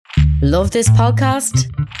Love this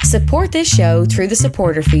podcast? Support this show through the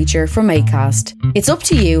supporter feature from Acast. It's up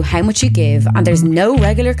to you how much you give and there's no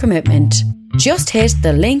regular commitment. Just hit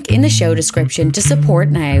the link in the show description to support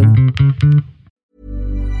now.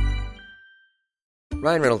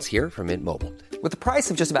 Ryan Reynolds here from Mint Mobile. With the price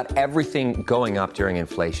of just about everything going up during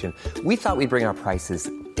inflation, we thought we'd bring our prices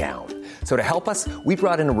down. So to help us, we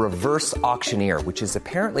brought in a reverse auctioneer, which is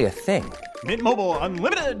apparently a thing. Mint Mobile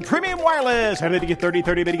Unlimited Premium Wireless. How to get 30,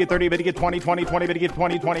 30, bit to get 30, bit to get 20, 20, 20, bit to get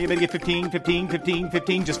 20, 20, bit to get 15, 15, 15,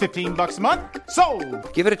 15, just $15 a month?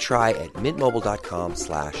 Sold! Give it a try at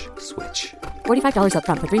mintmobile.com/switch. $45 up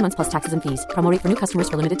front for 3 months plus taxes and fees. Promo rate for new customers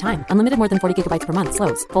for limited time. Unlimited more than 40 gigabytes per month.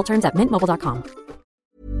 Slows full terms at mintmobile.com.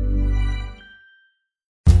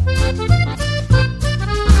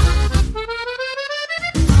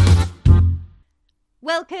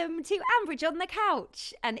 Welcome to Ambridge on the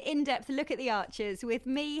Couch, an in-depth look at the Archers with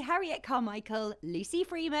me, Harriet Carmichael, Lucy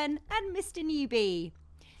Freeman and Mr. Newbie.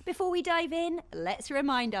 Before we dive in, let's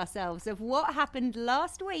remind ourselves of what happened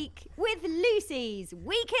last week with Lucy's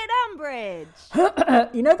Week in Ambridge.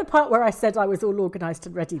 You know the part where I said I was all organised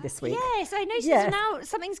and ready this week? Yes, I noticed now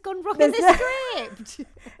something's gone wrong in the script.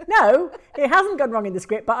 No, it hasn't gone wrong in the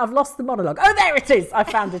script, but I've lost the monologue. Oh, there it is. I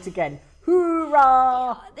found it again.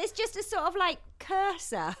 Hoorah! There's just a sort of like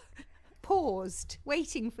cursor paused,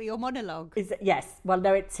 waiting for your monologue. Is it? Yes. Well,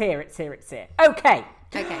 no, it's here. Okay.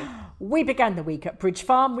 We began the week at Bridge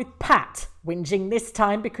Farm with Pat whinging this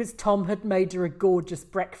time because Tom had made her a gorgeous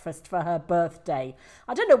breakfast for her birthday.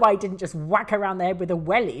 I don't know why he didn't just whack her around the head with a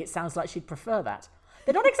welly. It sounds like she'd prefer that.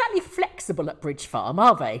 They're not exactly flexible at Bridge Farm,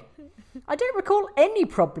 are they? I don't recall any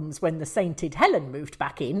problems when the sainted Helen moved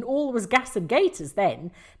back in. All was gas and gaiters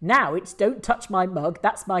then. Now it's don't touch my mug,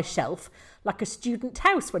 that's my shelf. Like a student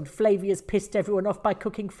house when Flavia's pissed everyone off by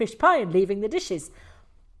cooking fish pie and leaving the dishes.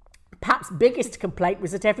 Pat's biggest complaint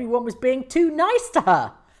was that everyone was being too nice to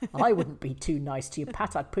her. I wouldn't be too nice to you,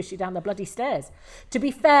 Pat. I'd push you down the bloody stairs. To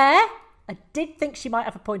be fair, I did think she might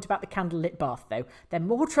have a point about the candlelit bath, though. They're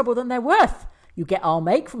more trouble than they're worth. You get arm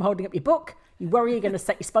ache from holding up your book. You worry you're going to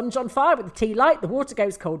set your sponge on fire with the tea light. The water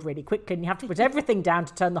goes cold really quickly and you have to put everything down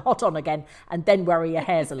to turn the hot on again and then worry your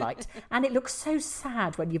hairs are light. And it looks so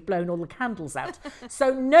sad when you've blown all the candles out.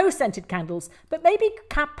 So no scented candles, but maybe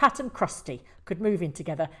Pat and Krusty could move in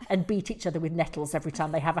together and beat each other with nettles every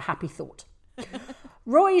time they have a happy thought.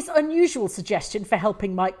 Roy's unusual suggestion for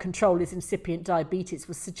helping Mike control his incipient diabetes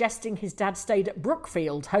was suggesting his dad stayed at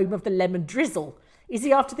Brookfield, home of the lemon drizzle. Is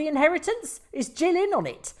he after the inheritance? Is Jill in on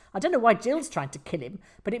it? I don't know why Jill's trying to kill him,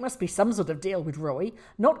 but it must be some sort of deal with Roy.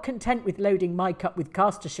 Not content with loading Mike up with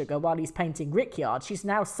caster sugar while he's painting Rickyard, she's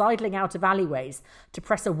now sidling out of alleyways to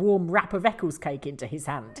press a warm wrap of Eccles cake into his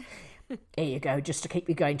hand. Here you go, just to keep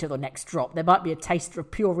you going till the next drop. There might be a taster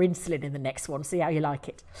of pure insulin in the next one. See how you like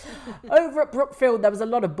it. Over at Brookfield, there was a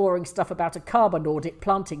lot of boring stuff about a carbon audit,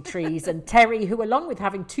 planting trees, and Terry, who, along with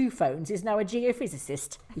having 2 phones, is now a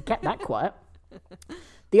geophysicist. He kept that quiet.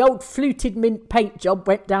 The old fluted mint paint job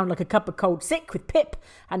went down like a cup of cold sick with Pip,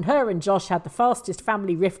 and her and Josh had the fastest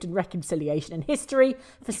family rift and reconciliation in history,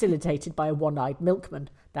 facilitated by a one-eyed milkman.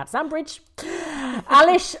 That's Ambridge.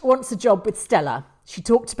 Alice wants a job with Stella. She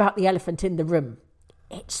talked about the elephant in the room.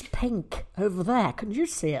 It's pink over there. Can you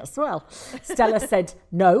see it as well? Stella said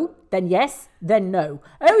no, then yes, then no.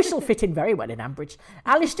 Oh, she'll fit in very well in Ambridge.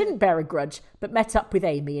 Alice didn't bear a grudge, but met up with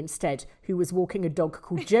Amy instead, who was walking a dog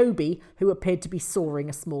called Joby, who appeared to be sawing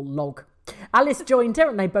a small log. Alice joined her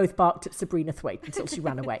and they both barked at Sabrina Thwaite until she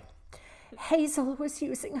ran away. Hazel was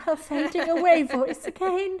using her fading away voice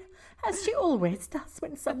again, as she always does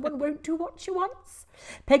when someone won't do what she wants.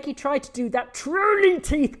 Peggy tried to do that truly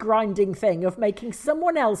teeth-grinding thing of making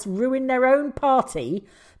someone else ruin their own party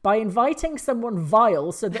by inviting someone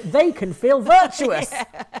vile so that they can feel virtuous.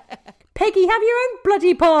 Peggy, have your own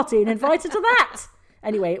bloody party and invite her to that.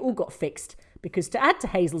 Anyway, it all got fixed, because to add to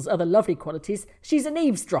Hazel's other lovely qualities, she's an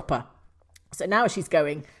eavesdropper. So now she's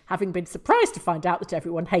going, having been surprised to find out that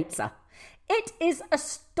everyone hates her. It is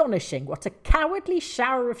astonishing what a cowardly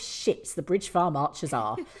shower of shits the Bridge Farm Archers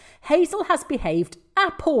are. Hazel has behaved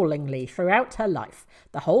appallingly throughout her life.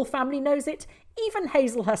 The whole family knows it, even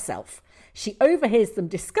Hazel herself. She overhears them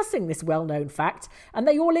discussing this well-known fact, and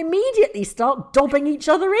they all immediately start dobbing each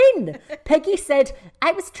other in. Peggy said,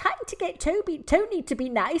 I was trying to get Tony to be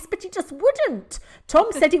nice, but he just wouldn't. Tom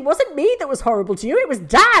said it wasn't me that was horrible to you, it was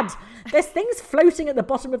Dad. There's things floating at the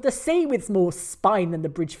bottom of the sea with more spine than the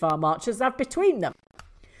Bridge Farm Archers have between them.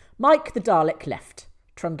 Mike the Dalek left.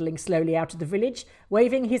 trundling slowly out of the village,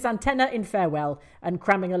 waving his antenna in farewell and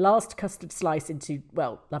cramming a last custard slice into,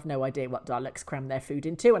 well, I've no idea what Daleks cram their food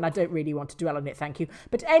into, and I don't really want to dwell on it, thank you.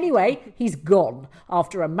 But anyway, he's gone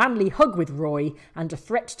after a manly hug with Roy and a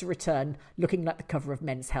threat to return, looking like the cover of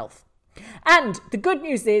Men's Health. And the good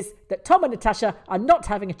news is that Tom and Natasha are not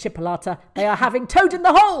having a chipolata, they are having toad in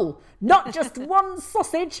the hole! Not just one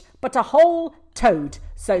sausage, but a whole toad.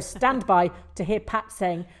 So stand by to hear Pat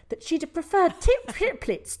saying that she'd have preferred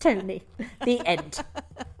triplets, Tony. The end.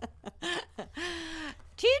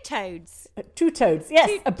 2 toads. 2 toads,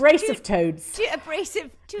 yes, a brace of toads.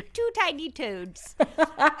 Two tiny toads.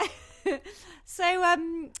 So,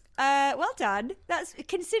 well done. That's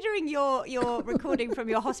considering you're recording from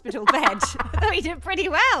your hospital bed. We did pretty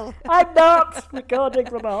well. I'm not recording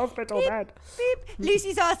from a hospital bed. Beep.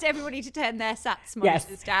 Lucy's asked everybody to turn their SATS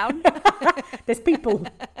monitors down. There's people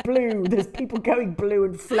blue. There's people going blue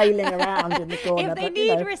and flailing around in the corner. If they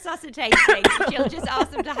need resuscitating, she'll just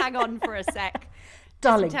ask them to hang on for a sec.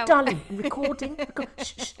 Darling, recording.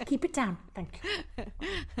 Shh, keep it down. Thank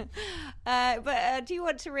you. But do you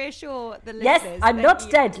want to reassure the listeners? Yes, I'm not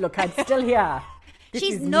dead. Look, I'm still here.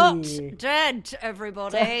 She's not dead,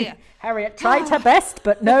 everybody. Harriet tried her best,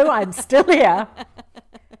 but no, I'm still here.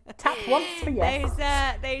 Tap once for yes.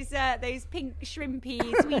 Those pink shrimpy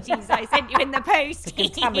sweeties I sent you in the post. The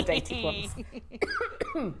contaminated ones.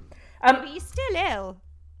 But you're still ill.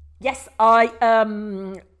 Yes,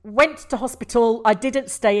 I went to hospital. I didn't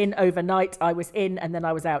stay in overnight. I was in and then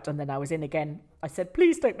I was out and then I was in again. I said,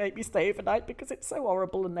 please don't make me stay overnight because it's so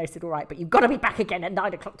horrible. And they said, all right, but you've got to be back again at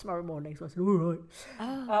 9 o'clock tomorrow morning. So I said, all right.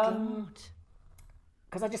 Oh, God.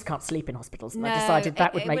 Because I just can't sleep in hospitals. And I decided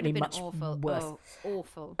that would make me much worse. Oh,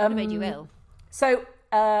 awful. It made you ill. So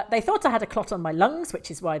they thought I had a clot on my lungs, which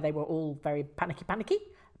is why they were all very panicky.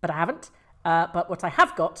 But I haven't. But what I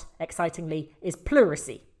have got, excitingly, is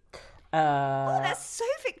pleurisy. That's so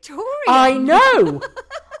Victorian. I know.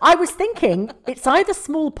 I was thinking it's either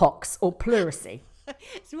smallpox or pleurisy.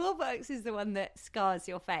 Smallpox is the one that scars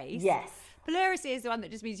your face. Yes. Pleurisy is the one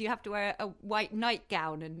that just means you have to wear a white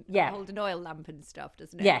nightgown and hold an oil lamp and stuff,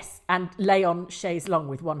 doesn't it? Yes, and lay on chaise longue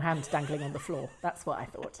with one hand dangling on the floor. That's what I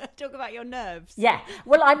thought. Talk about your nerves. Yeah.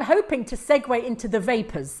 Well, I'm hoping to segue into the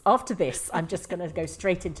vapours. After this, I'm just going to go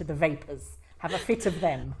straight into the vapours. Have a fit of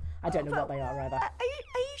them. I don't know what they are, either. Are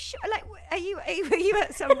you sure? Like, were you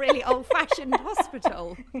at some really old-fashioned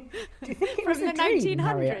hospital? Do you think it was from a the dream, 1900s?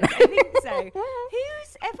 Harriet? I think so.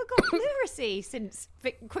 Who's ever got pleurisy since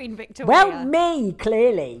Queen Victoria? Well, me,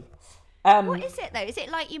 clearly. What is it, though? Is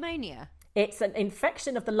it like pneumonia? It's an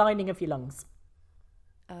infection of the lining of your lungs.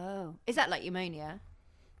 Oh. Is that like pneumonia?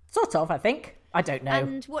 Sort of, I think. I don't know.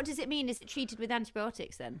 And what does it mean? Is it treated with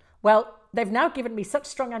antibiotics, then? Well, they've now given me such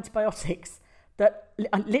strong antibiotics that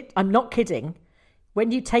I'm not kidding. When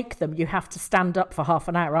you take them, you have to stand up for half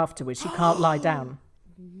an hour afterwards. You can't lie down.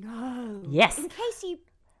 No. Yes. In case you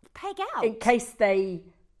peg out. In case they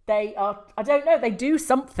are, I don't know, they do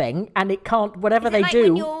something and it can't, whatever they like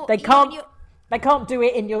do, they can't do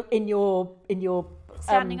it in your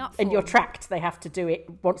standing up in form? your tract. They have to do it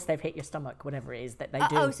once they've hit your stomach, whatever it is that they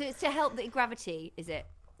do. Oh, so it's to help the gravity, is it?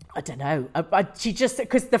 I don't know. She just,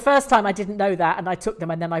 because the first time I didn't know that and I took them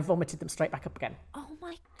and then I vomited them straight back up again. Oh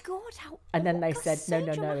my God, how... And then they said, so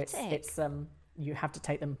no, dramatic. it's you have to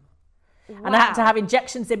take them. Wow. And I had to have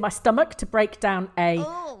injections in my stomach to break down a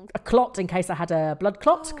clot in case I had a blood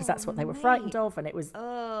clot, because that's what they were frightened of, and it was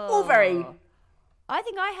all very... I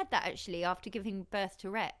think I had that actually after giving birth to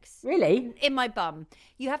Rex. Really? In my bum.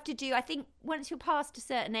 You have to do, I think, once you're past a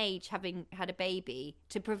certain age, having had a baby,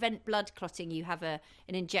 to prevent blood clotting, you have an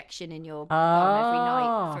injection in your bum every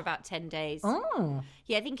night for about 10 days. Oh.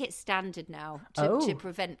 Yeah, I think it's standard now to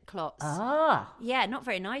prevent clots. Yeah, not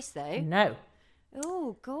very nice though. No.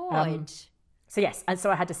 Oh, God. So yes, and so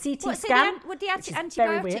I had a CT So scan. would the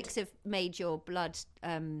antibiotics have made your blood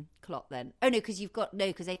clot then? Oh, no, because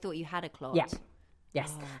they thought you had a clot. Yeah.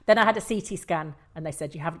 Yes. Then I had a CT scan and they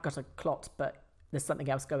said, you haven't got a clot, but there's something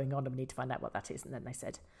else going on and we need to find out what that is. And then they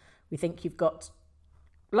said, we think you've got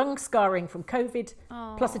lung scarring from COVID,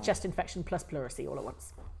 plus a chest infection, plus pleurisy all at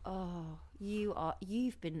once. Oh,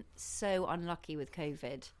 you've been so unlucky with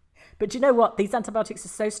COVID. But you know what? These antibiotics are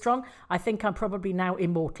so strong, I think I'm probably now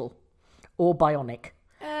immortal or bionic.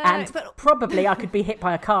 Probably I could be hit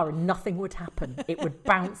by a car and nothing would happen. It would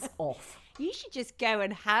bounce off. You should just go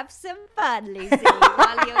and have some fun, Lucy,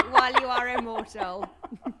 while you are immortal.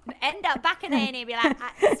 End up back in A&E and be like,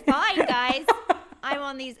 it's fine, guys. I'm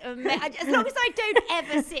on these... as long as I don't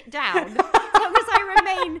ever sit down, as long as I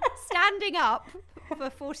remain standing up for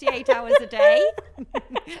 48 hours a day,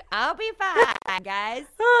 I'll be fine, guys.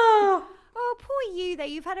 Oh, Oh, poor you, though.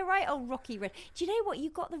 You've had a right old rocky run. Do you know what? You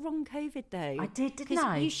got the wrong COVID, though. I didn't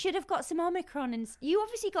I? You should have got some Omicron. And you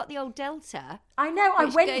obviously got the old Delta. I know. I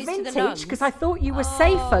went vintage because I thought you were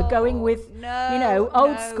safer going with,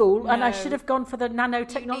 old school. And I should have gone for the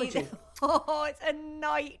nanotechnology. Oh, it's a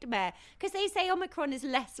nightmare. Because they say Omicron is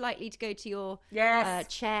less likely to go to your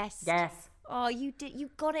chest. Yes. Oh, you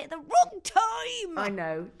got it at the wrong time. I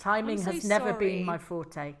know. Timing has never been my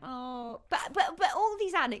forte. Oh, but all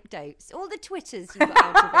these anecdotes, all the Twitters you got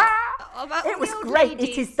out of it. It was great.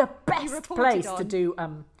 It is the best place to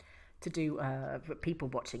do people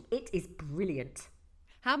watching. It is brilliant.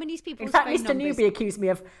 How many people? In fact, Mr. Newbie accused me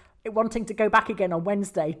of wanting to go back again on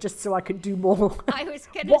Wednesday just so I could do more. I was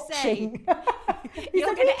going to say, he's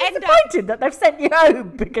going to end disappointed that they've sent you home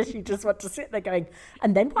because you just want to sit there going,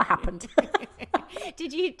 and then what happened?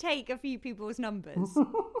 Did you take a few people's numbers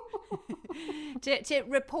to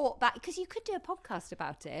report back? Because you could do a podcast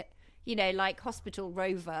about it. Like Hospital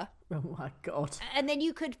Rover. Oh my God. And then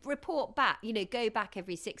you could report back, go back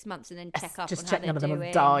every 6 months and then check up just on check how none of them doing.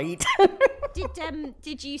 have died.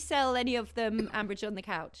 Did you sell any of them Ambridge on the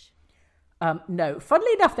Couch? No.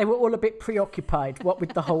 Funnily enough, they were all a bit preoccupied,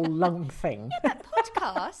 with the whole lung thing. Yeah, but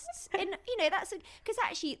podcasts, and that's because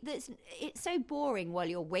actually it's so boring while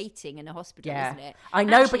you're waiting in a hospital, isn't it? I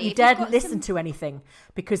know, but you daren't listen to anything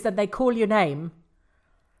because then they call your name.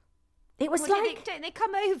 It was don't they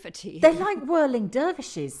come over to you? They're like whirling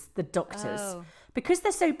dervishes, the doctors, because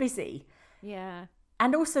they're so busy. Yeah.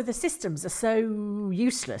 And also the systems are so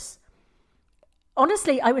useless.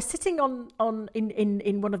 Honestly, I was sitting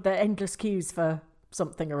in one of the endless queues for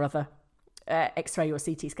something or other, X-ray or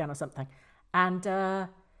CT scan or something, and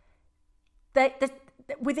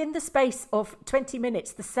within the space of 20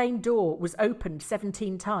 minutes, the same door was opened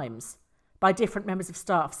 17 times by different members of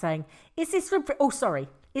staff saying, "Is this room for? Oh, sorry.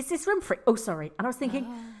 Is this room for it? Oh, sorry." And I was thinking,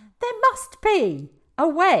 there must be a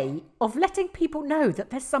way of letting people know that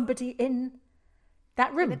there's somebody in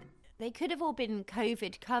that room. Yeah, they could have all been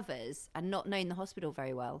COVID covers and not known the hospital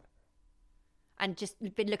very well and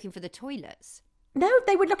just been looking for the toilets. No,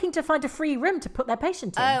 they were looking to find a free room to put their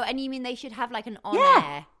patient in. Oh, and you mean they should have like an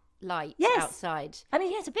on-air light outside? I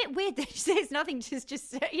mean, it's a bit weird that there's nothing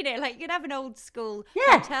just like you'd have an old school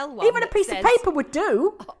Yeah, hotel one. even a piece of paper would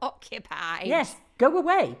do. Occupied. Yes, go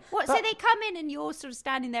away. What? So they come in and you're sort of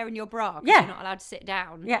standing there in your bra because Yeah. you're not allowed to sit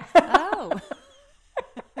down. Yeah. Oh.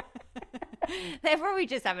 They're probably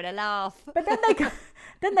just having a laugh. But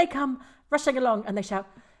then they come rushing along and they shout,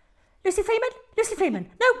 Lucy Freeman? Lucy Freeman.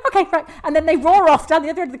 No, okay, right. And then they roar off down the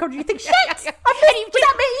other end of the corridor. You think, shit, was that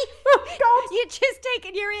me? Oh, God. You're just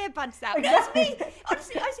taking your earbuds out. Exactly. That's me.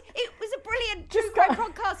 Honestly, it was a brilliant true crime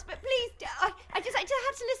podcast, but please, I just had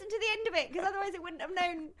to listen to the end of it because otherwise I wouldn't have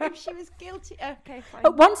known if she was guilty. Okay, fine.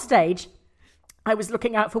 At one stage, I was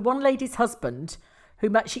looking out for one lady's husband who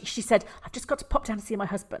she said, I've just got to pop down to see my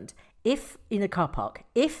husband. If in a car park,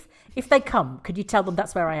 if they come, could you tell them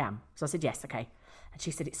that's where I am? So I said, yes, okay. And she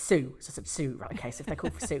said, it's Sue. So I said, Sue, right, okay, so if they call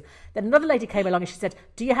for Sue. Then another lady came along and she said,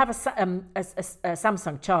 do you have a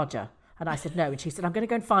Samsung charger? And I said, no. And she said, I'm going to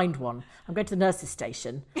go and find one. I'm going to the nurse's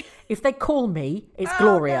station. If they call me, it's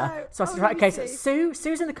Gloria. No. So I said, right, okay, so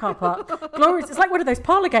Sue's in the car park. Gloria's, it's like one of those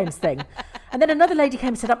parlour games thing. And then another lady came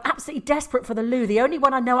and said, I'm absolutely desperate for the loo. The only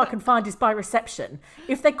one I know I can find is by reception.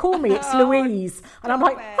 If they call me, it's Louise. And I'm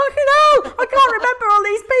like, fucking hell, I can't remember all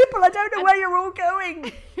these people. I don't know where you're all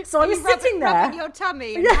going. So I was sitting there. Rubbing your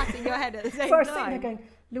tummy and patting your head at the same time. So I was sitting there going,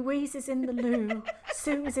 Louise is in the loo.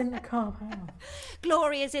 Sue is in the car.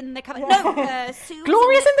 Gloria's in the car. Yeah. No, Sue.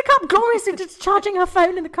 Gloria's in the car. Gloria's just charging her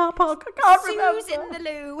phone in the car park. I can't remember. Sue's in the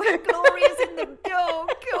loo. Gloria's in the... Oh,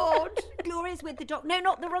 God. Gloria's with the dog. No,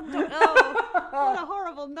 not the wrong dog. Oh, what a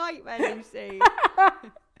horrible nightmare, Lucy.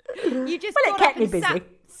 You just got up and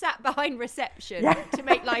sat behind reception to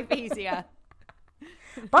make life easier.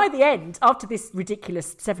 By the end, after this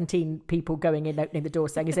ridiculous 17 people going in, opening the door,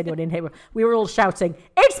 saying, is anyone in here? We were all shouting,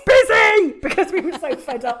 it's busy! Because we were so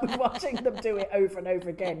fed up with watching them do it over and over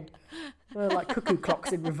again. Like cuckoo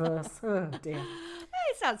clocks in reverse. Oh, dear.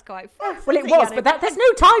 It sounds quite fun. Well, it was, but there's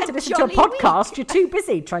no time to listen to a podcast. You're too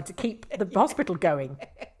busy trying to keep the hospital going.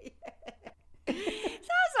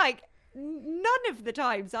 Sounds like none of the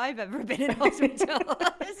times I've ever been in hospital.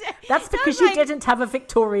 That's because you didn't have a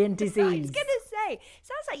Victorian disease. I was going to say,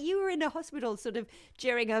 sounds like you were in a hospital sort of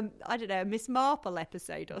during a Miss Marple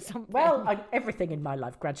episode or something. Well, everything in my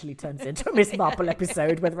life gradually turns into a Miss Marple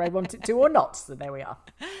episode, whether I want it to or not. So there we are.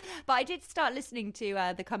 But I did start listening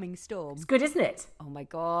to The Coming Storm. It's good, isn't it? Oh my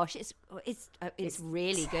gosh, it's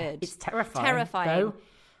really good. It's terrifying. Terrifying.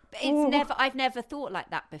 But I've never thought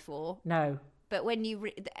like that before. No. But when you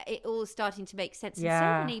it all starting to make sense,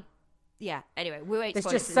 yeah. and so many yeah. Anyway, we won't. There's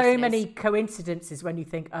spoil just it for so listeners. many coincidences when you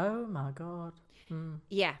think, oh my God.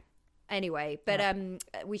 Yeah. Anyway, but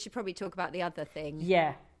we should probably talk about the other thing.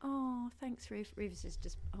 Yeah. Oh, thanks, Rufus is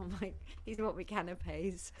just, oh my, he's bought me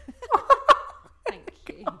canapes. Thank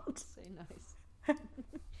you. So nice.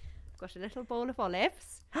 Got a little bowl of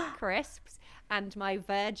olives, crisps, and my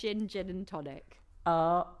virgin gin and tonic.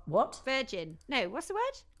 What? Virgin. No, what's the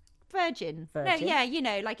word? Virgin. No, Virgin? yeah, you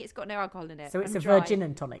know, like it's got no alcohol in it. So it's I'm a dry. virgin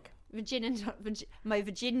and tonic. My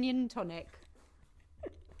Virginian tonic.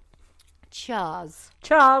 Chars.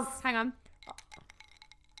 Charles. Hang on.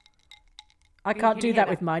 I can't you do hear that that?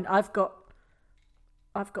 with mine. I've got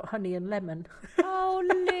honey and lemon. Oh,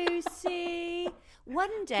 Lucy.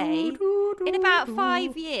 One day, in about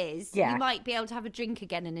 5 years, Yeah. you might be able to have a drink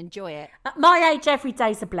again and enjoy it. At my age, every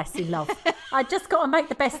day's a blessing, love. I just got to make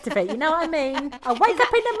the best of it. You know what I mean? I wake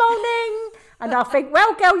up in the morning and I think,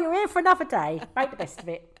 well, girl, you're here for another day. Make the best of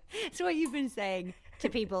it. It's what you've been saying to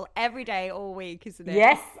people every day, all week, isn't it?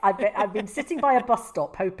 Yes, I've been sitting by a bus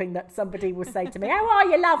stop hoping that somebody will say to me, how are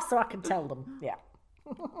you, love? So I can tell them. Yeah.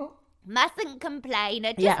 Mustn't complain.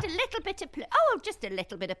 Just Yeah. a little bit of just a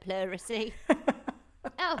little bit of pleurisy.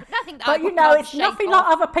 Oh, nothing that I But you can't know, it's shake nothing off.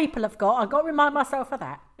 like other people have got. I've got to remind myself of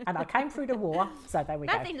that. And I came through the war, so there we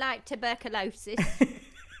Nothing go. like tuberculosis.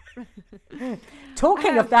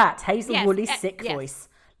 Talking of that, Hazel yes, Woolley's sick yes. voice.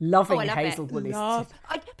 Loving I love Hazel it. Woolley's.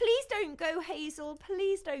 Please don't go, Hazel.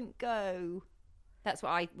 Please don't go. That's what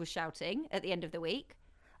I was shouting at the end of the week.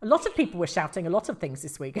 A lot of people were shouting a lot of things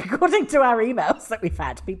this week, according to our emails that we've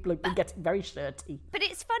had. People have been getting very shirty. But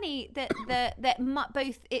it's funny that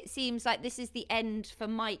both, it seems like this is the end for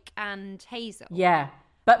Mike and Hazel. Yeah.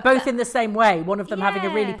 But both in the same way. One of them having a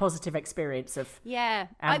really Yeah. positive experience of... Yeah. Ambridge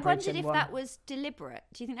I wondered and if one. that was deliberate.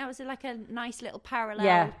 Do you think that was like a nice little parallel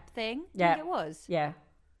Yeah. thing? Do you Yeah. think it was? Yeah.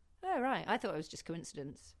 Oh, right. I thought it was just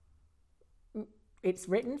coincidence. It's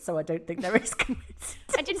written, so I don't think there is coincidence.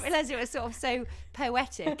 I didn't realise it was sort of so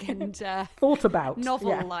poetic and Thought about. Yeah.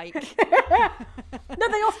 novel-like. No,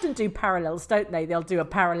 they often do parallels, don't they? They'll do a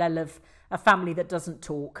parallel of a family that doesn't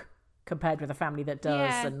talk compared with a family that does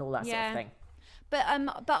Yeah, and all that sort yeah. of thing. But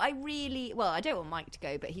I really, well, I don't want Mike to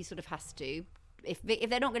go, but he sort of has to. If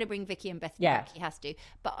they're not going to bring Vicky and Bethany Yeah. back, he has to.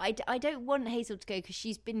 But I don't want Hazel to go because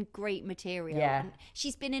she's been great material. Yeah. And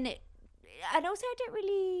she's been in it. And also, I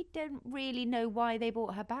don't really know why they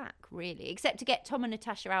brought her back, really, except to get Tom and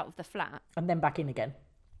Natasha out of the flat. And then back in again.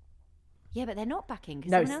 Yeah, but they're not back in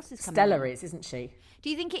because No, someone else is coming. Stella in. is, isn't she? Do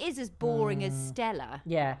you think it is as boring as Stella?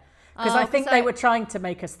 Yeah. Because Oh, I think 'cause they I- were trying to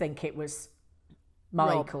make us think it was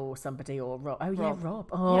Mike Rob. or somebody or Rob. Oh, yeah, Rob. Rob.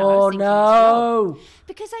 Yeah, I was Oh, thinking it was no.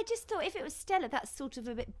 Because I just thought if it was Stella, that's sort of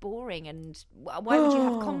a bit boring. And why would you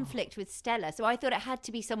have conflict with Stella? So I thought it had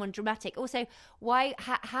to be someone dramatic. Also, why?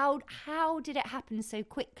 How did it happen so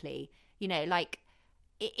quickly? You know, like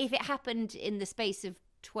if it happened in the space of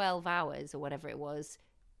 12 hours or whatever it was,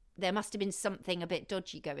 there must have been something a bit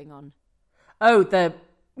dodgy going on. Oh,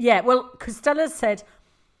 yeah, well, because Stella said,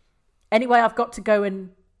 anyway, I've got to go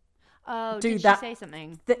and Oh, do did that. she say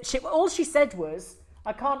something? All she said was,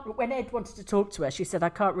 I can't, when Ed wanted to talk to her, she said, I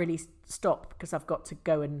can't really stop because I've got to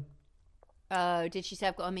go and, Oh, did she say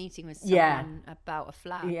I've got a meeting with someone Yeah. about a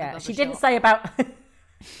flat? yeah. above She a didn't shop? say about,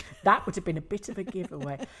 that would have been a bit of a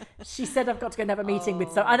giveaway. She said, I've got to go and have a meeting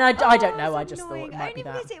with someone. And I don't know, I that's just annoying. thought it might Only be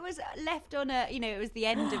that. because it was left on a, it was the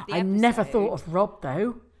end of the I episode. never thought of Rob,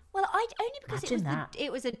 though. Well, only because Imagine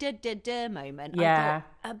it was a duh moment. Yeah.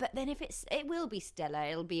 I thought, but then if it will be Stella,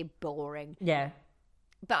 it'll be boring. Yeah.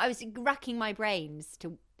 But I was racking my brains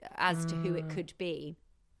as to who it could be.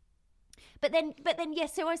 But then,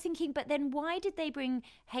 yes. So I was thinking, but then why did they bring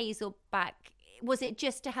Hazel back? Was it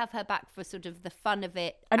just to have her back for sort of the fun of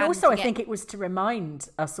it? And also, to I get- think it was to remind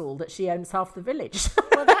us all that she owns half the village.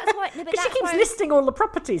 Well, that's why. No, but Because she that's keeps why listing all the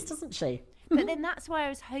properties, doesn't she? But then that's why I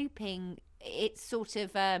was hoping it's sort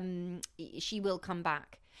of she will come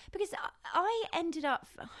back, because I ended up,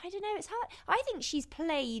 I don't know, it's hard. I think she's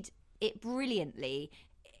played it brilliantly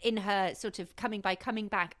in her sort of coming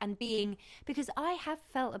back and being, because I have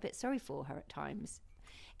felt a bit sorry for her at times.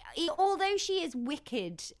 Although she is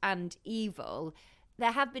wicked and evil,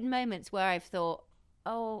 there have been moments where I've thought,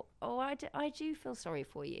 I do feel sorry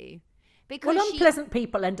for you. Because Well, unpleasant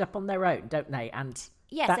people end up on their own, don't they? And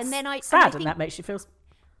Yes, that's and then I sad, think- and that makes you feel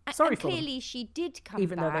sorry and for them, clearly she did come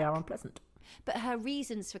even back. though they are unpleasant. But her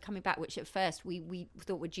reasons for coming back, which at first we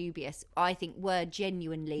thought were dubious, I think were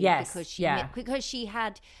genuinely Yes, because yeah. because she'd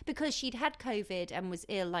had COVID and was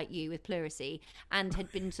ill like you with pleurisy and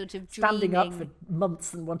had been sort of Standing up dreaming. for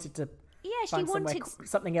months and wanted to she wanted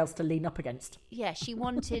something else to lean up against. Yeah, she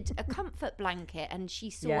wanted a comfort blanket, and she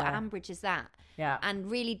saw Ambridge as that. Yeah. And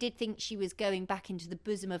really did think she was going back into the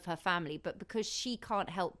bosom of her family, but because she can't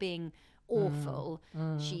help being awful,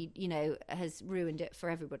 she, has ruined it for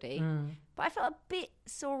everybody. But I felt a bit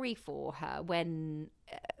sorry for her when,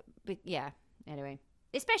 anyway.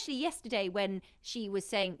 Especially yesterday when she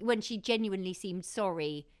genuinely seemed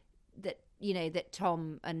sorry that, that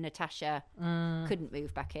Tom and Natasha couldn't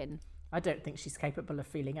move back in. I don't think she's capable of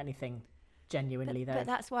feeling anything genuinely, though. But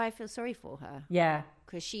that's why I feel sorry for her. Yeah.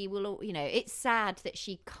 Because she will, it's sad that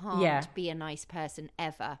she can't be a nice person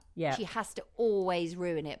ever. Yeah. She has to always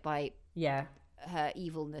ruin it by her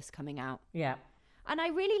evilness coming out. Yeah. And I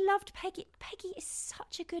really loved Peggy. Peggy is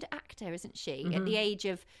such a good actor, isn't she? At the age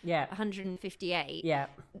of 158. Yeah.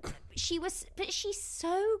 But she's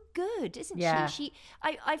so good, isn't she?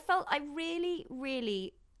 I really,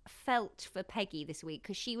 really felt for Peggy this week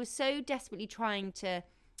because she was so desperately trying to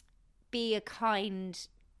be a kind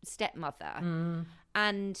stepmother.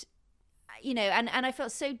 And, and I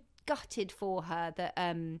felt so gutted for her that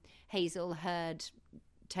Hazel heard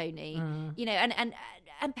Tony,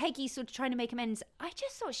 and Peggy sort of trying to make amends. I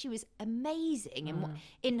just thought she was amazing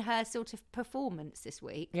in her sort of performance this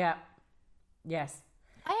week. Yeah. Yes.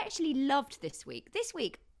 I actually loved this week. This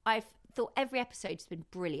week, I've thought every episode's been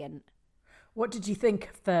brilliant. What did you think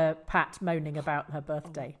of the Pat moaning about her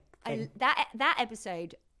birthday thing? That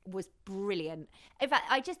episode was brilliant. In fact,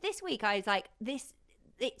 this week I was like,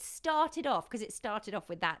 it started off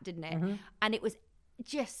with that, didn't it? And it was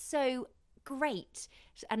just so great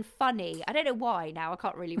and funny. I don't know why now, I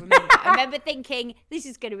can't really remember. I remember thinking this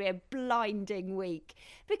is going to be a blinding week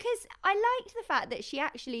because I liked the fact that she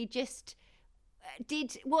actually just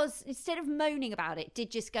instead of moaning about it, did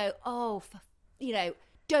just go,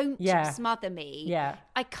 don't smother me. Yeah.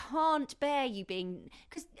 I can't bear you being,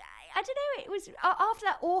 because I don't know, it was after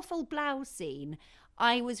that awful blouse scene,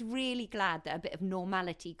 I was really glad that a bit of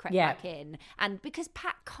normality crept back in, and because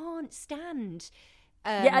Pat can't stand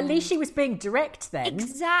at least she was being direct then.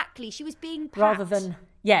 Exactly, she was being Pat. Rather than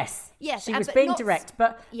yes, she was being direct,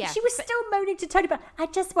 but she was still moaning to Tony about, I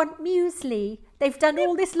just want muesli. They've done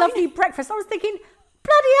all this lovely breakfast. I was thinking, bloody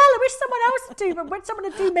hell, I wish someone else would do, but when someone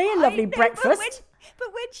would do me a lovely breakfast.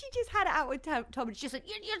 But when she just had it out with Tom, it's just like,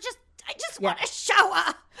 I just want a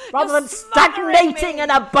shower. Rather than stagnating in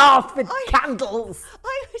a bath with candles.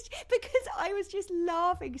 Because I was just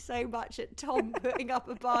laughing so much at Tom putting up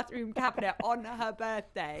a bathroom cabinet on her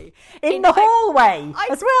birthday. In the hallway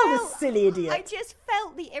as well, this silly idiot. I just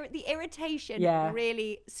felt the irritation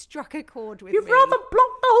really struck a chord with me. You'd rather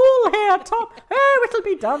block the hall here, Tom. Oh, it'll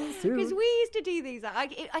be done soon. Because we used to do these.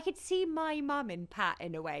 I could see my mum in Pat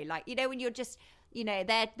in a way. Like, when you're just...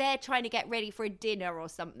 they're trying to get ready for a dinner or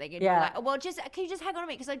something, and you're like, oh, well, can you just hang on a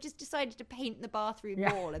minute because I've just decided to paint the bathroom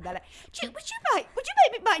wall, and they're like, would you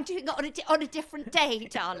mind doing it on a different day,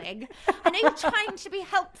 darling? I know you're trying to be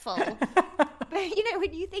helpful, but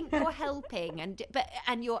when you think you're helping and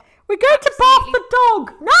you're we're going to bath the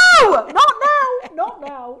dog. No, not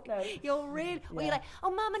now. No. You're really you're like,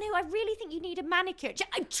 oh, Mum, I really think you need a manicure.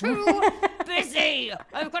 I'm too busy.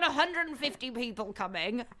 I've got 150 people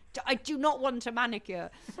coming. I do not want a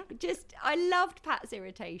manicure. I loved Pat's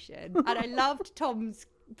irritation and I loved Tom's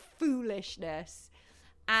foolishness.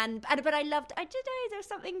 But I don't know, there was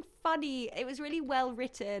something funny. It was really well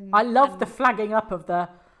written. I loved the flagging up of the,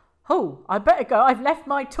 I better go. I've left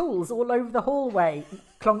my tools all over the hallway.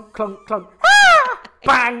 Clunk, clunk, clunk. Ah!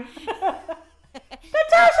 Bang!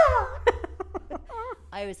 Natasha!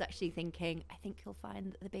 I was actually thinking, I think you'll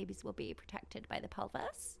find that the babies will be protected by the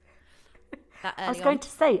pelvis. I was going to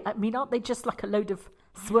say, aren't they just like a load of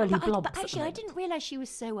swirly blobs? But actually, I didn't realise she was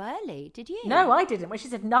so early, did you? No, I didn't. When she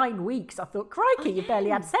said 9 weeks, I thought, crikey, you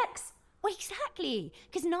barely had sex. Well, exactly.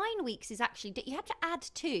 Because 9 weeks is actually, you have to add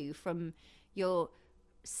 2 from your...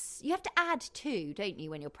 You have to add 2, don't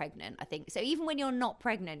you, when you're pregnant, I think. So even when you're not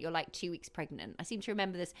pregnant, you're like 2 weeks pregnant. I seem to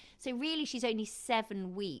remember this. So really, she's only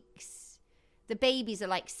 7 weeks. The babies are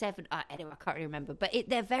like 7. Anyway, I can't really remember. But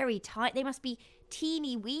they're very tight. They must be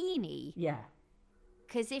teeny weeny. Yeah.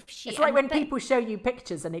 Because if she... It's like when people show you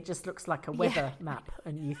pictures and it just looks like a weather map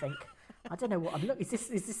and you think, I don't know what I'm looking...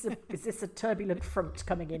 Is this a turbulent front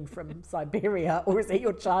coming in from Siberia or is it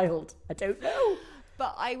your child? I don't know.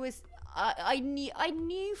 But I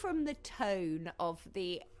knew from the tone of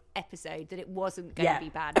the episode that it wasn't going to be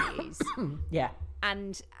bad news. Yeah.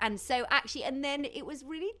 And so actually, and then it was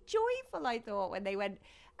really joyful, I thought, when they went,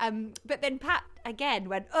 but then Pat again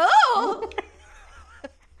went, oh!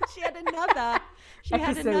 She had another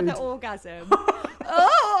orgasm.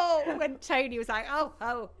 Oh! Oh, when Tony was like, oh,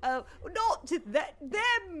 not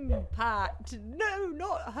them, Pat. No,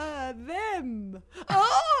 not her, them.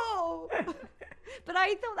 Oh! But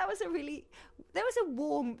I thought there was a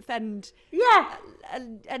warmth and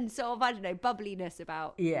sort of, I don't know, bubbliness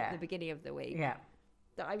about the beginning of the week. Yeah.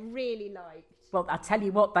 That I really liked. Well, I tell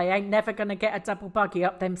you what, they ain't never going to get a double buggy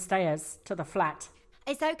up them stairs to the flat.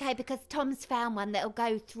 It's okay because Tom's found one that'll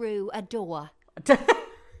go through a door.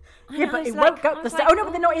 Yeah, but it won't go up the stairs. Oh, no,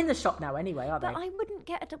 but they're not in the shop now anyway, are they? But I wouldn't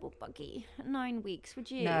get a double buggy at 9 weeks, would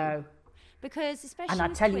you? No. Because especially And I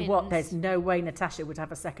tell twins, you what, there's no way Natasha would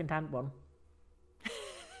have a second-hand one.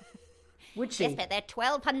 Would she? Yes, but they're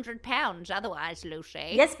 £1,200 otherwise,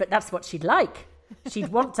 Lucy. Yes, but that's what she'd like. She'd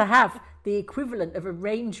want to have the equivalent of a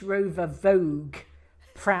Range Rover Vogue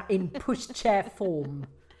in pushchair form.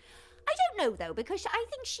 I don't know, though, because I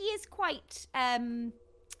think she is quite...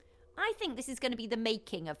 I think this is going to be the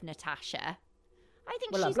making of Natasha. I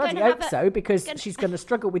think she's going to have... Well, I bloody hope so, because she's going to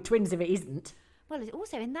struggle with twins if it isn't. Well,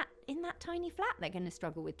 also in that tiny flat, they're going to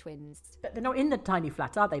struggle with twins. But they're not in the tiny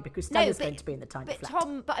flat, are they? Because Stella's going to be in the tiny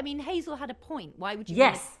flat. But I mean, Hazel had a point. Why would you?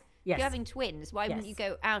 Yes. If you're having twins, why wouldn't you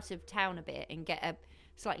go out of town a bit and get a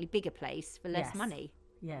slightly bigger place for less money?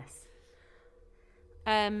 Yes.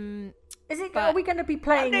 Is it? Are we going to be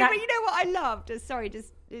playing? No, but you know what I loved? Sorry,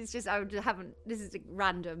 this is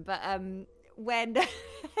random, but when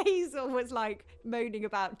Hazel was like moaning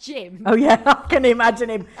about Jim. Oh yeah, I can imagine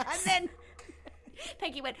him. And then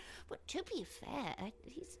Peggy went, "But to be fair,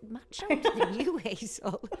 he's much older than you,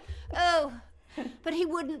 Hazel." Oh, but he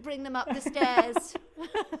wouldn't bring them up the stairs.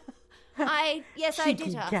 I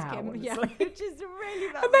did ask him. Yeah, which is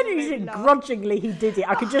really. And then he grudgingly he did it.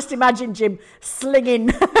 I could just imagine Jim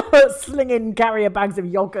slinging carrier bags of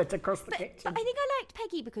yogurt across the kitchen. But I think I liked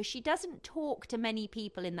Peggy because she doesn't talk to many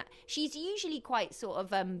people in that. She's usually quite sort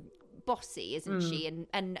of bossy, isn't she?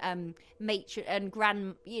 And matron and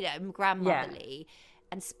grandmotherly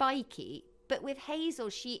and spiky. But with Hazel,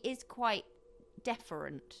 she is quite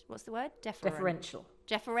deferent. What's the word? Deferential.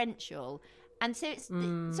 And so it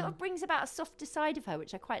sort of brings about a softer side of her,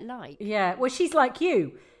 which I quite like. Yeah, well, she's like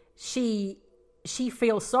you. She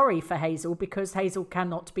feels sorry for Hazel because Hazel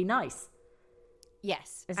cannot be nice.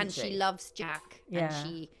 Yes, Isn't she loves Jack. Yeah.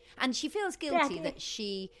 And she feels guilty that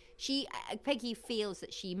Peggy feels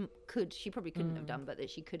that she probably couldn't have done, but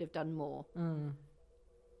that she could have done more.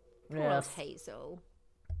 Poor old Hazel.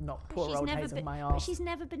 Not poor old Hazel, my arse. But she's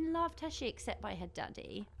never been loved, has she, except by her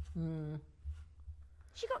daddy?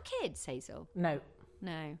 She got kids, Hazel? No.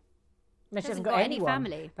 She hasn't got any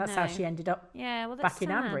family. That's how she ended up back in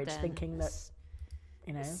Ambridge, then. thinking that,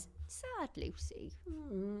 Sad, Lucy.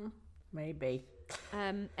 Maybe.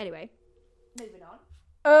 Anyway, moving on.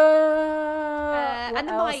 And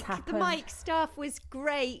the Mike stuff was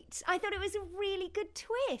great. I thought it was a really good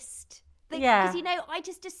twist. Yeah. Because, I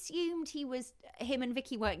just assumed him and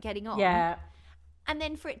Vicky weren't getting on. Yeah. And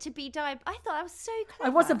then for it to be I thought that was so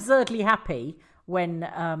clever. I was absurdly happy when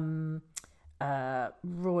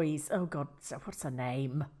Roy's, what's her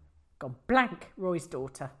name? Gone blank. Roy's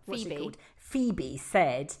daughter. What's Phoebe. it called? Phoebe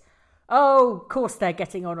said, "Oh, of course they're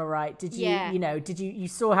getting on all right. Did you, you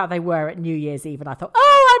saw how they were at New Year's Eve?" And I thought,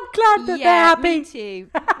 I'm glad that they're happy. Me too.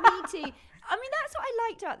 I mean, that's what I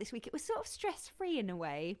liked about this week. It was sort of stress-free in a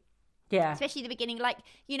way. Yeah. Especially the beginning,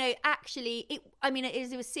 actually, it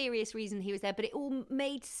was a serious reason he was there, but it all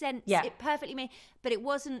made sense. Yeah. It perfectly made, but it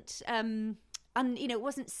wasn't, it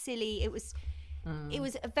wasn't silly. It was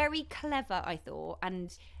very clever, I thought,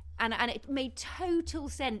 and it made total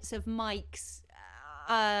sense of Mike's,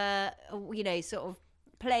 sort of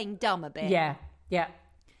playing dumb a bit. Yeah. Yeah.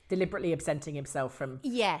 Deliberately absenting himself from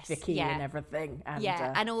Vicky and everything. And,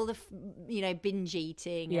 and all the, binge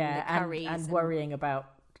eating and the curries. And worrying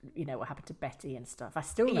about, what happened to Betty and stuff. I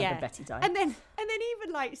still remember Betty dying. And then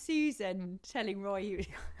even like Susan telling Roy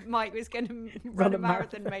Mike was going to run a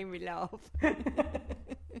marathon made me laugh.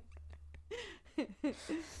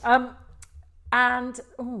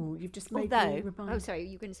 You've just made me remind. Oh, sorry,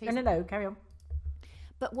 you were going to say something? No, carry on.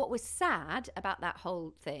 But what was sad about that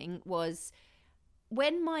whole thing was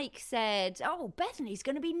when Mike said, "Oh, Bethany's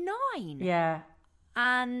going to be 9." Yeah.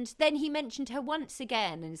 And then he mentioned her once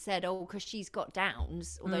again and said, "Oh, because she's got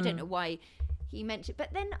Downs." Although I don't know why he mentioned.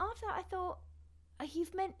 But then after that, I thought,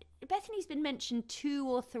 Bethany's been mentioned 2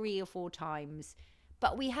 or 3 or 4 times,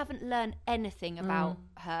 but we haven't learned anything about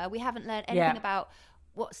her. We haven't learned anything about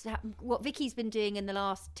what Vicky's been doing in the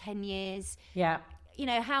last 10 years. Yeah.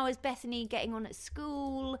 How is Bethany getting on at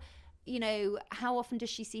school? How often does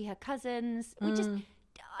she see her cousins?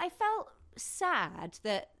 I felt sad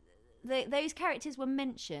that those characters were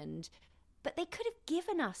mentioned, but they could have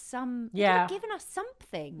given us some. Yeah. They could have given us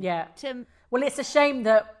something. Yeah. To Well, it's a shame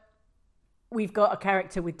that we've got a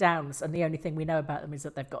character with Downs, and the only thing we know about them is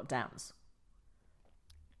that they've got Downs.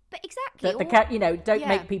 But exactly. That don't yeah.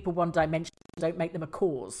 make people one-dimensional. Don't make them a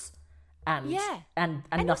cause, and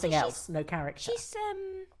nothing also else. No character.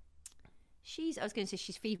 She's. I was going to say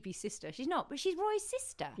she's Phoebe's sister. She's not, but she's Roy's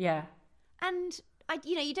sister. Yeah. And I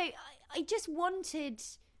just wanted.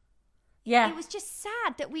 Yeah. It was just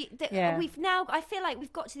sad that we've now. I feel like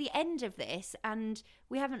we've got to the end of this, and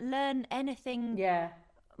we haven't learned anything. Yeah.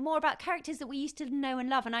 More about characters that we used to know and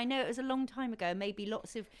love. And I know it was a long time ago. Maybe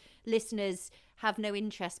lots of listeners have no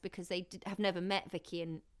interest because they have never met Vicky,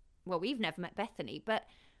 and well, we've never met Bethany. But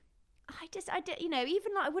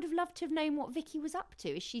even like I would have loved to have known what Vicky was up to.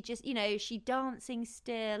 Is she just, is she dancing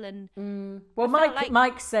still? And well,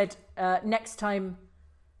 Mike said next time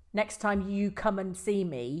you come and see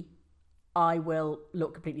me, I will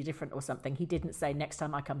look completely different or something. He didn't say next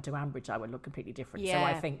time I come to Ambridge I will look completely different. So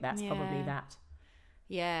I think that's probably that.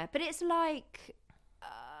 Yeah, but it's like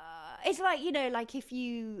like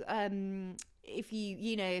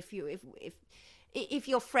if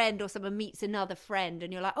your friend or someone meets another friend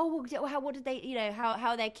and you're like, oh, well, what did they, how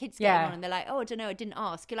are their kids getting on? And they're like, oh, I don't know, I didn't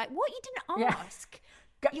ask. You're like, what? You didn't ask?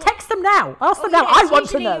 Text them now. Ask them now. I want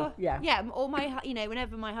to know. Yeah. Or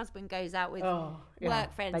whenever my husband goes out with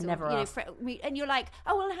work friends, they never ask. And you're like,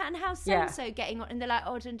 oh, well, and how's so-and-so getting on? And they're like,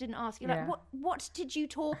 oh, I didn't ask. You're like, what did you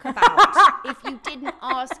talk about if you didn't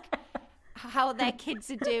ask how their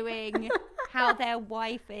kids are doing, how their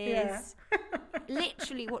wife is?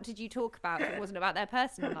 Literally, what did you talk about if it wasn't about their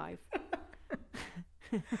personal life?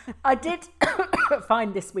 I did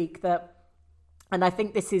find this week that, and I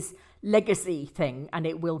think this is legacy thing and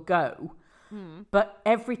it will go, but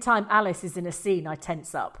every time Alice is in a scene I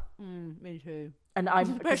tense up. Me too. And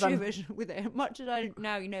especially with it, much as I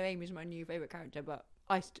now Amy's my new favourite character, but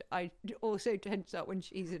I also tense up when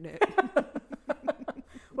she's in it.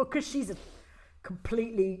 Well, because she's a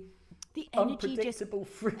completely unpredictable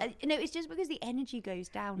freak. No, it's just because the energy goes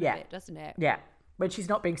down a bit, doesn't it? Yeah, when she's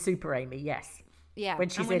not being super Amy, yes. Yeah, when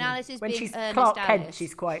she's Alice is being she's Ernest Clark Alice. Kent,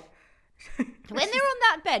 she's quite. When they're on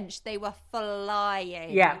that bench, they were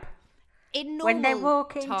flying. Yep. In normal when they're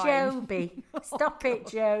walking, time. Joby, stop it,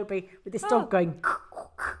 Joby, with this dog going.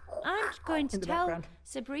 I'm going to tell background.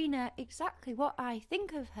 Sabrina exactly what I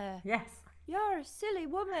think of her. Yes. You're a silly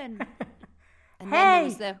woman. And hey,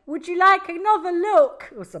 then there was would you like another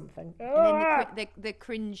look or something? And then the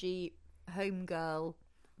cringy homegirl.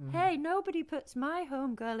 Hey, nobody puts my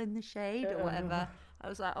homegirl in the shade or whatever. I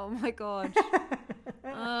was like, oh my god.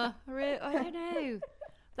 I don't know.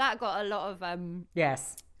 That got a lot of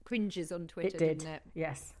yes cringes on Twitter, it did. Didn't it?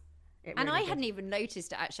 Yes. It and really I did. hadn't even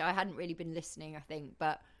noticed it, actually. I hadn't really been listening, I think.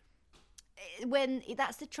 But when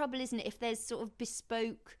that's the trouble, isn't it? If there's sort of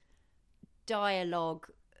bespoke dialogue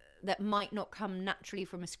that might not come naturally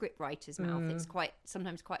from a scriptwriter's mouth, it's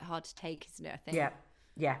sometimes quite hard to take, isn't it? I think.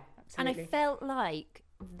 Yeah, absolutely. And I felt like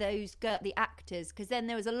the actors, because then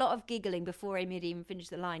there was a lot of giggling before Amy had even finished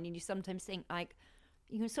the line, and you sometimes think like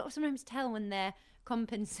you can sort of sometimes tell when they're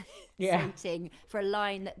compensating for a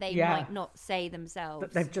line that they might not say themselves.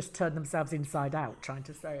 That they've just turned themselves inside out trying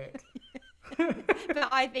to say it. But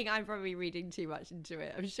I think I'm probably reading too much into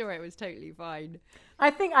it. I'm sure it was totally fine.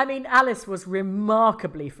 I mean, Alice was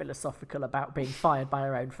remarkably philosophical about being fired by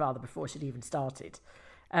her own father before she'd even started.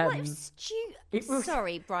 Well, it was stupid.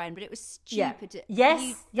 Sorry, Brian, but it was stupid.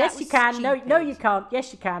 Yeah. Yes, you can. Stupid. No, you can't.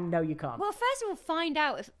 Yes, you can. No, you can't. Well, first of all, find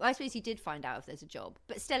out I suppose he did find out if there's a job,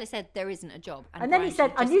 but Stella said there isn't a job. And then he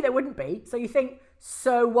said, I knew there wouldn't be. So you think,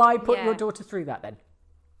 so why put your daughter through that then?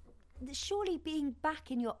 Surely being back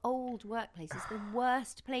in your old workplace is the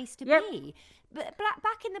worst place to be. But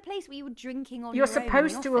back in the place where you were drinking on You're your own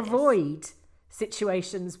supposed to office. avoid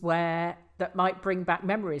situations that might bring back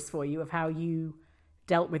memories for you of how you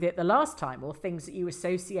dealt with it the last time, or things that you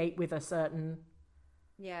associate with a certain.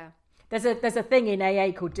 Yeah. There's a thing in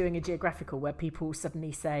AA called doing a geographical where people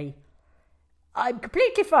suddenly say, I'm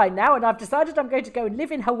completely fine now and I've decided I'm going to go and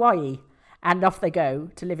live in Hawaii. And off they go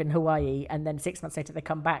to live in Hawaii, and then 6 months later they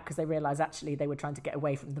come back because they realise actually they were trying to get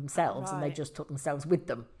away from themselves and they just took themselves with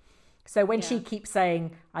them. So when she keeps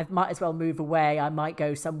saying, I might as well move away, I might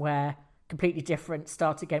go somewhere completely different,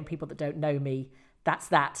 start again, people that don't know me, that's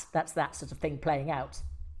that sort of thing playing out.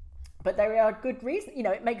 But there are good reasons,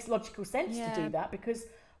 it makes logical sense to do that, because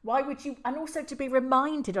why would you, and also to be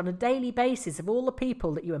reminded on a daily basis of all the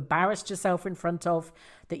people that you embarrassed yourself in front of,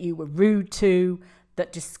 that you were rude to,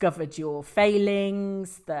 that discovered your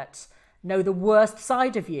failings, that know the worst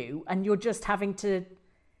side of you, and you're just having to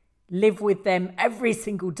live with them every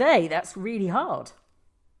single day. That's really hard.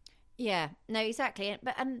 Yeah, no, exactly.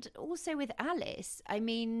 And also with Alice, I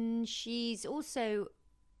mean, she's also,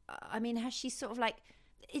 has she sort of like,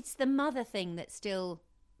 it's the mother thing that still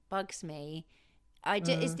bugs me.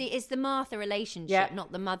 It's the Martha relationship,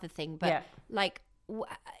 not the mother thing. But like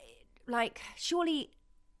surely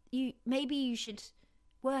you should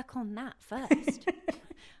work on that first.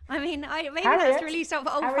 I mean, maybe Harriet, that's really sort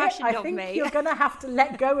of old-fashioned of me. I think you're going to have to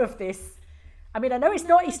let go of this. I mean, I know it's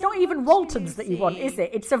not even Walton's that you want, is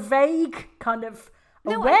it? It's a vague kind of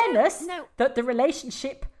awareness that the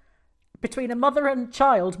relationship between a mother and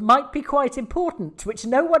child might be quite important, which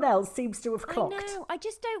no one else seems to have clocked. I know. I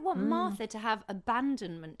just don't want Martha to have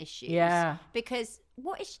abandonment issues. Yeah. Because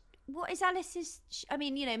what is Alice's... I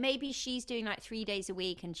mean, maybe she's doing like 3 days a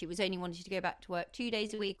week and she was only wanting to go back to work 2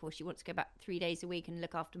 days a week, or she wants to go back 3 days a week and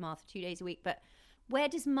look after Martha 2 days a week. But where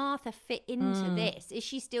does Martha fit into this? Is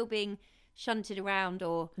she still being shunted around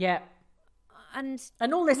or... Yeah. And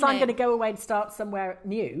all this, I'm going to go away and start somewhere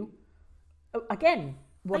new. Again,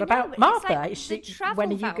 what about Martha? Like is she, the travel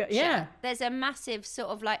when voucher, you go? There's a massive sort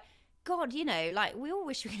of like, God, like we all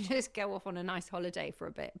wish we could just go off on a nice holiday for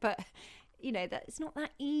a bit. But, that it's not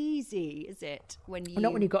that easy, is it?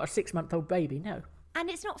 Not when you've got a 6-month-old baby, no. And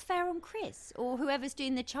it's not fair on Chris or whoever's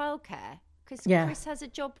doing the childcare, because Chris has a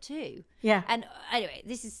job too. Yeah. And anyway,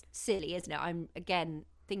 this is silly, isn't it? I'm, again,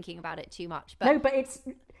 thinking about it too much. But no, but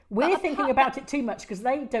we're thinking about it too much because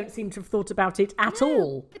they don't seem to have thought about it at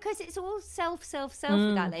all. Because it's all self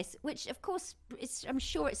with Alice, which of course I'm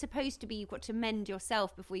sure it's supposed to be you've got to mend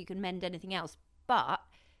yourself before you can mend anything else. But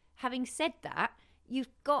having said that, you've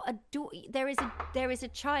got there is a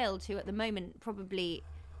child who at the moment probably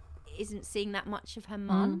isn't seeing that much of her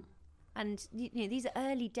mum, and these are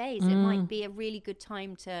early days. It might be a really good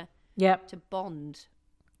time to bond.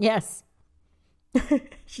 Yes.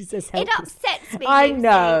 She says helpless. It upsets me. I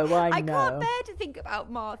know. I can't bear to think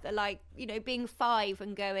about Martha, like, being 5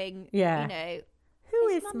 and going, who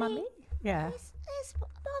is Mummy? Yeah. Is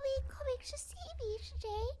Mummy coming to see me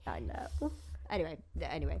today? I know.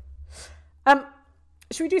 Anyway.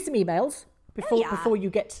 Should we do some emails before you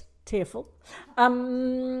get tearful?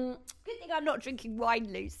 Good thing I'm not drinking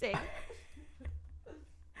wine, Lucy.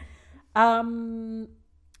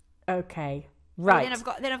 Okay. Right.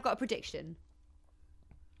 Then I've got a prediction.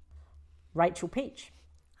 Rachel Peach.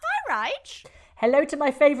 Hi, Rach. Hello to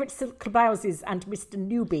my favourite silk blouses and Mr.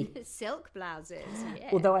 Newbie. Silk blouses,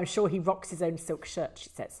 yeah. Although I'm sure he rocks his own silk shirt, she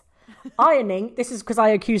says. Ironing, this is because I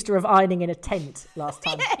accused her of ironing in a tent last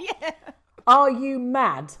time. Yeah. Are you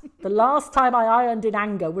mad? The last time I ironed in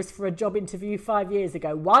anger was for a job interview 5 years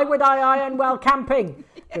ago. Why would I iron while camping?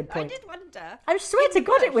 Good point. I did wonder. I swear to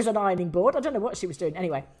God it was an ironing board. I don't know what she was doing.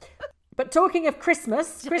 Anyway. But talking of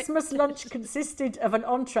Christmas lunch consisted of an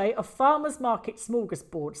entree of farmer's market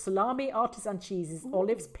smorgasbord, salami, artisan cheeses,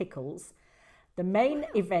 olives, pickles. The main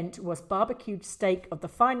event was barbecued steak of the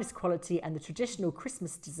finest quality, and the traditional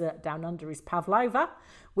Christmas dessert down under is pavlova,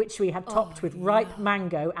 which we had topped with ripe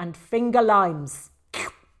mango and finger limes.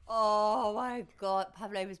 Oh my God,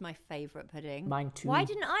 pavlova is my favourite pudding. Mine too. Why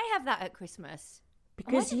didn't I have that at Christmas?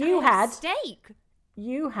 Because you had steak.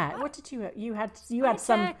 You had what did you have? You had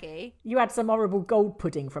some turkey. You had some horrible gold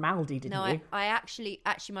pudding from Aldi, didn't you? No, I actually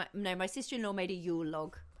my sister-in-law made a Yule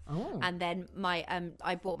log. Oh. And then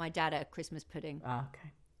I bought my dad a Christmas pudding. Ah,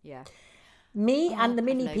 okay. Yeah. Me and the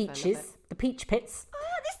mini peaches, the peach pits. Oh,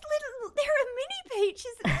 there are mini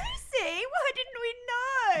peaches, Lucy. Why didn't we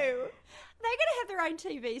know? They're going to have their own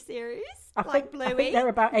TV series, I think they're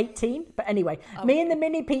about 18. But anyway, me and the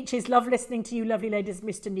mini peaches love listening to you lovely ladies,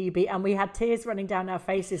 Mr. Newbie, and we had tears running down our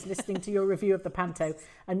faces listening to your review of the panto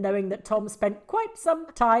and knowing that Tom spent quite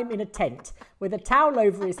some time in a tent with a towel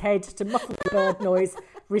over his head to muffle the bird noise,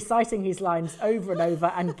 reciting his lines over and over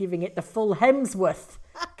and giving it the full Hemsworth.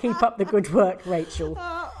 Keep up the good work, Rachel.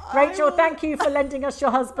 Rachel, thank you for lending us your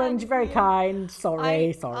husband. You're very kind.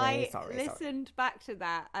 Sorry. I listened back to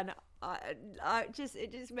that and it just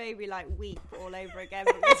made me like weep all over again.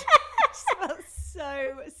 Because I just felt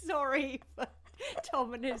so sorry for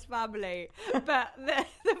Tom and his family, but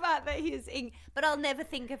the fact that he is but I'll never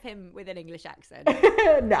think of him with an English accent.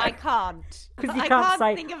 No, I can't, because you can't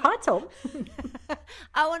say hi, Tom.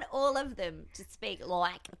 I want all of them to speak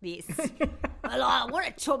like this. I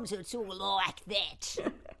want Tom to talk like that,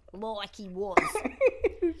 like he was.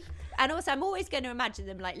 And also, I'm always going to imagine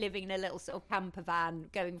them like living in a little sort of camper van,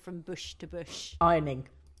 going from bush to bush, ironing,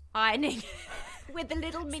 with the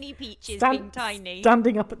little mini peaches being tiny,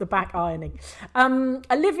 standing up at the back ironing.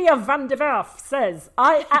 Olivia van der Werf says,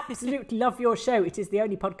 I absolutely love your show. It is the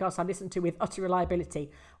only podcast I listen to with utter reliability.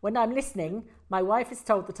 When I'm listening, my wife is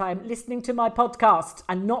told that I'm listening to my podcast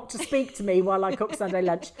and not to speak to me while I cook Sunday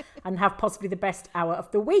lunch and have possibly the best hour of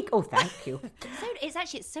the week. Oh, thank you.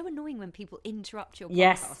 It's so annoying when people interrupt your podcast,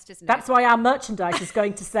 yes, isn't it? That's why our merchandise is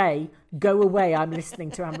going to say, go away, I'm listening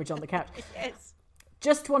to Ambridge on the Couch. Yes.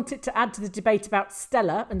 Just wanted to add to the debate about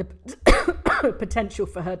Stella and the potential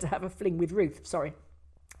for her to have a fling with Ruth. Sorry.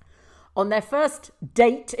 On their first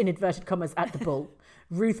date, in inverted commas, at the Bull,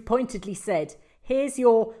 Ruth pointedly said, "Here's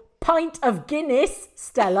your pint of Guinness,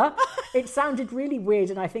 Stella." It sounded really weird,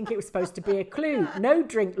 and I think it was supposed to be a clue. No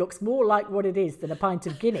drink looks more like what it is than a pint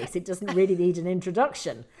of Guinness. It doesn't really need an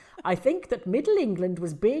introduction. I think that Middle England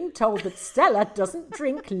was being told that Stella doesn't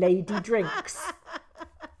drink lady drinks.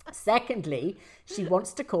 Secondly, she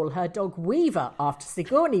wants to call her dog Weaver after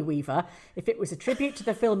Sigourney Weaver. If it was a tribute to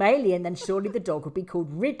the film Alien, then surely the dog would be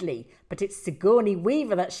called Ridley. But it's Sigourney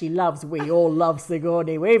Weaver that she loves. We all love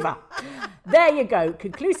Sigourney Weaver. There you go.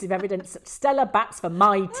 Conclusive evidence that Stella bats for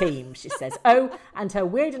my team, she says. Oh, and her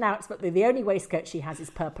weird announcement that the only waistcoat she has is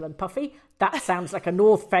purple and puffy. That sounds like a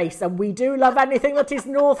North Face, and we do love anything that is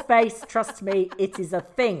North Face. Trust me, it is a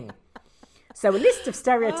thing. So a list of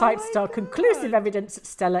stereotypes are conclusive evidence that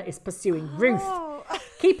Stella is pursuing Ruth.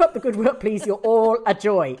 Keep up the good work, please. You're all a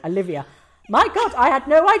joy. Olivia. My God, I had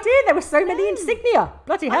no idea there were so many insignia.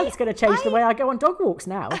 Bloody hell, it's going to change the way I go on dog walks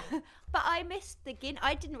now. But I missed the Guinness.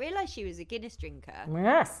 I didn't realise she was a Guinness drinker.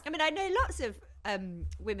 Yes. I mean, I know lots of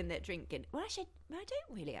women that drink Guinness. Well, actually, I don't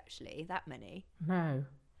really, that many. No.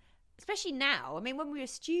 Especially now. I mean, when we were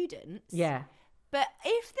students. Yeah. But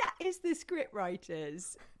if that is the script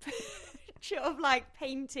writers... sort of like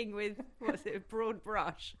painting with, what's it, a broad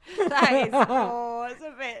brush. That is, it's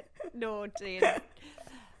a bit naughty. But,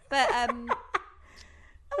 well,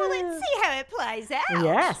 let's see how it plays out.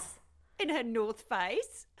 Yes. In her North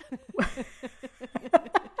Face.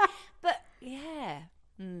 But, yeah.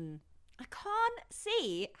 I can't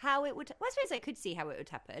see how it would, well, I suppose I could see how it would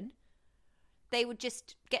happen. They would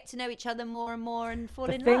just get to know each other more and more and fall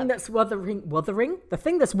in love. The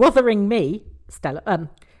thing that's wuthering me, Stella, I'm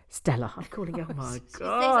calling her. Oh my God. It's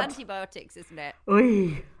those antibiotics, isn't it?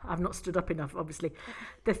 Oy, I've not stood up enough, obviously.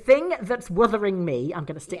 The thing that's wuthering me, I'm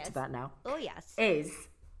going to stick to that now. Oh, yes. Is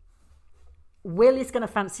Will is going to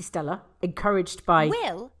fancy Stella, encouraged by...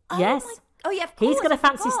 Will? Yes. Oh, yeah, of course. He's going to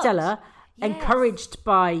fancy Stella, encouraged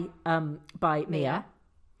by Mia.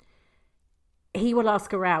 He will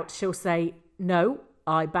ask her out. She'll say, no,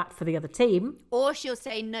 I bat for the other team. Or she'll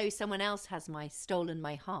say, no, someone else has stolen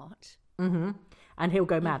my heart. Mm-hmm. And he'll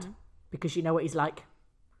go mad because you know what he's like.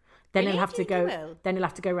 Then he'll have to go. Then he'll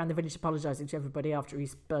have to go around the village apologising to everybody after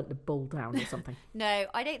he's burnt the bull down or something. No,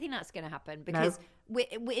 I don't think that's going to happen because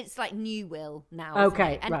it's like new Will now.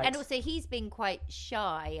 Okay, right. And also he's been quite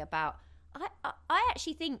shy about. I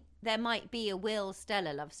actually think there might be a Will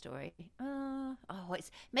Stella love story.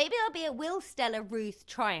 Maybe there'll be a Will Stella Ruth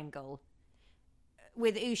triangle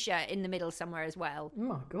with Usha in the middle somewhere as well. Oh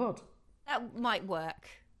my God, that might work.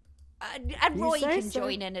 And Roy can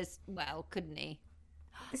join in as well, couldn't he?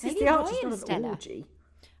 This is the Archers, not an orgy.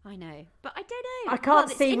 I know, but I don't know. I can't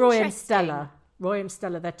see Roy and Stella. Roy and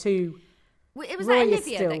Stella, they're too... It was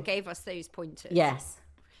Olivia that gave us those pointers. Yes.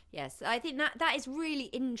 Yes, I think that is really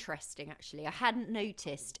interesting, actually. I hadn't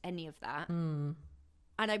noticed any of that. And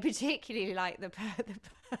I particularly like the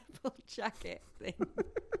purple jacket thing.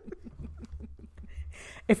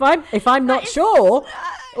 If I'm not sure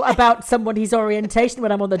about somebody's orientation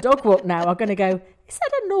when I'm on the dog walk now, I'm going to go, is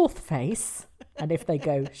that a North Face? And if they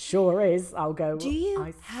go, sure is, I'll go, do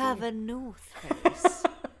you have a North Face?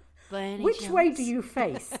 Which way do you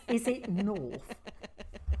face? Is it north?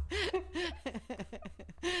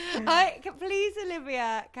 Please,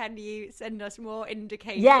 Olivia, can you send us more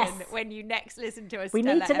indication when you next listen to us? We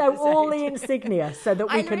need to know all the insignia so that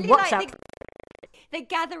we can watch out. The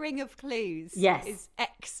gathering of clues is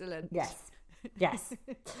excellent. Yes.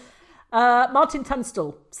 Martin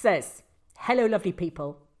Tunstall says, hello, lovely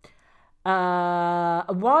people. A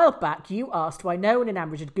while back, you asked why no one in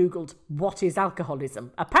Ambridge had Googled what is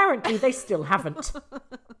alcoholism. Apparently, they still haven't.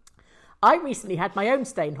 I recently had my own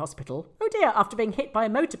stay in hospital. Oh dear, after being hit by a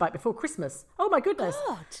motorbike before Christmas. Oh my goodness.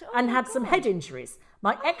 And had some head injuries.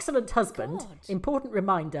 My excellent husband, important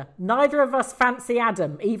reminder, neither of us fancy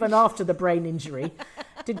Adam, even after the brain injury,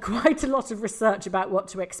 did quite a lot of research about what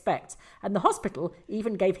to expect. And the hospital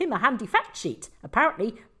even gave him a handy fact sheet.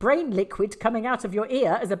 Apparently, brain liquid coming out of your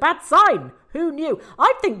ear is a bad sign. Who knew?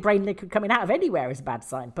 I think brain liquid coming out of anywhere is a bad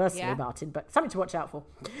sign, personally, Martin, but something to watch out for.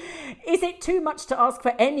 Is it too much to ask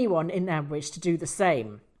for anyone in Ambridge to do the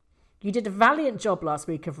same? You did a valiant job last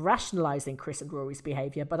week of rationalising Chris and Rory's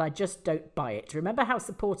behaviour, but I just don't buy it. Remember how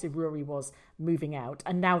supportive Rory was moving out,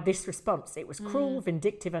 and now this response. It was cruel,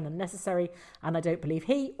 vindictive and unnecessary, and I don't believe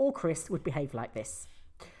he or Chris would behave like this.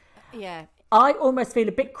 Yeah. I almost feel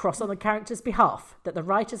a bit cross on the characters' behalf, that the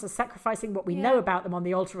writers are sacrificing what we know about them on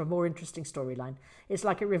the altar of a more interesting storyline. It's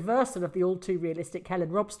like a reversal of the all too realistic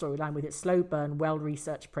Helen Robb storyline with its slow burn,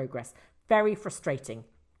 well-researched progress. Very frustrating.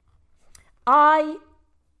 I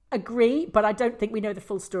agree, but I don't think we know the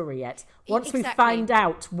full story yet. Once we find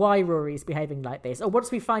out why Rory is behaving like this, or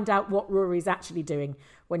once we find out what Rory is actually doing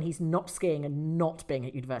when he's not skiing and not being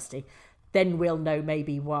at university, then we'll know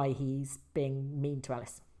maybe why he's being mean to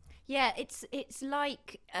Alice. Yeah, it's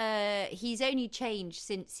like he's only changed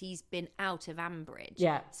since he's been out of Ambridge.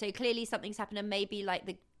 Yeah. So clearly something's happened, and maybe like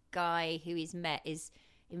the guy who he's met is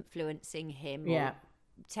influencing him. Yeah. Or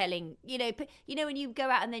telling, when you go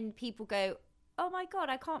out and then people go, oh my God,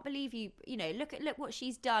 I can't believe you, look what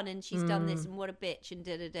she's done, and she's done this, and what a bitch, and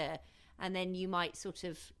da-da-da. And then you might sort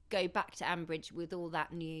of go back to Ambridge with all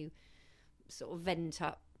that new sort of vent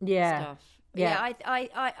up stuff. Yeah,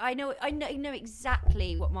 I know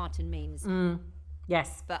exactly what Martin means.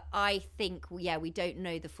 Yes. But I think, we don't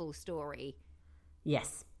know the full story.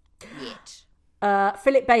 Yes. Yet.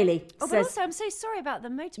 Philip Bailey says... But also, I'm so sorry about the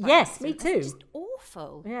motorbike Yes, accident. me too. That's just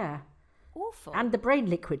awful. Yeah. Awful. And the brain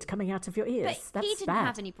liquid coming out of your ears. But That's he didn't bad.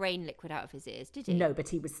 have any brain liquid out of his ears, did he? No, but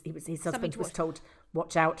his husband was told,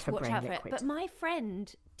 watch out for brain liquid. But my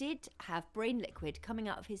friend did have brain liquid coming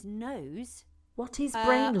out of his nose. What is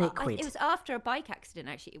brain liquid? It was after a bike accident,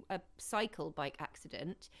 actually, a cycle bike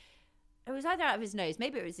accident. It was either out of his nose,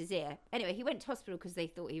 maybe it was his ear. Anyway, he went to hospital because they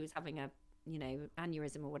thought he was having a,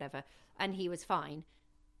 aneurysm or whatever, and he was fine.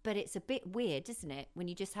 But it's a bit weird, isn't it, when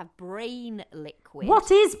you just have brain liquid? What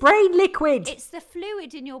is brain liquid? It's the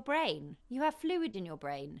fluid in your brain. You have fluid in your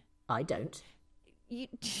brain. I don't. I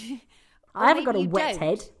haven't got a wet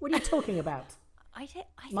head. What are you talking about? I think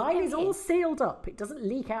Mine is all sealed up. It doesn't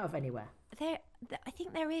leak out of anywhere. I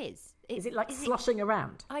think there is. Is it like sloshing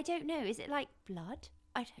around? I don't know. Is it like blood?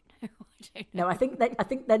 I don't know. No, I think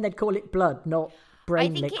then they'd call it blood, not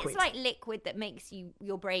brain liquid. I think it's like liquid that makes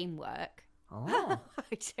your brain work. Oh.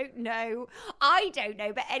 I don't know.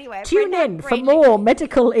 But anyway. Tune in for more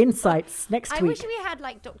medical insights next week. I wish we had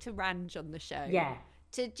like Dr. Ranj on the show. Yeah.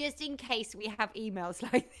 Just in case we have emails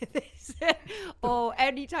like this. Or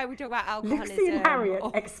anytime we talk about alcoholism. Lucy and Harriet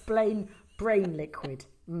explain brain liquid.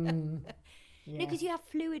 Yeah. No, because you have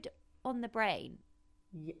fluid on the brain.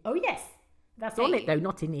 Yeah. Oh, yes. That's on it, though,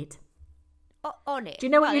 not in it. On it. Do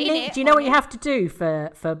you know what you need? Do you know what you have to do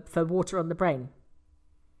for water on the brain?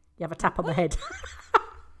 You have a tap on the head.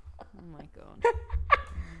 Oh my God.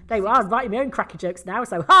 There you are. I'm writing my own cracker jokes now,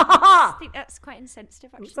 so ha ha ha. I think that's quite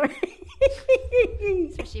insensitive, actually. Sorry.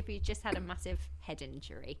 Especially if you just had a massive head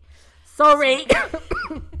injury. Sorry.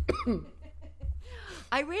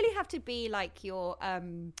 I really have to be like your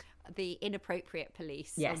the inappropriate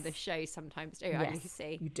police on the show sometimes, don't I,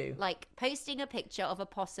 Lucy? You do. Like posting a picture of a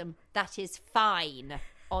possum that is fine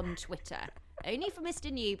on Twitter. Only for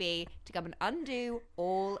Mr. Newbie to come and undo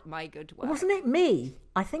all my good work. Wasn't it me?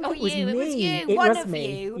 I think it was me. It was you. It One was of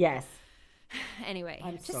me. you. Yes. Anyway,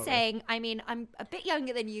 I'm just sorry. saying, I mean, I'm a bit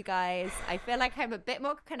younger than you guys. I feel like I'm a bit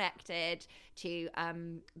more connected to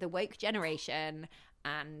the woke generation,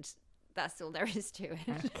 and that's all there is to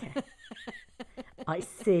it. Okay. I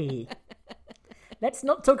see. Let's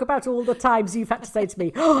not talk about all the times you've had to say to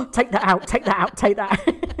me, oh, take that out, take that out, take that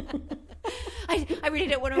out. I really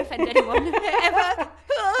don't want to offend anyone ever.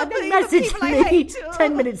 And then message me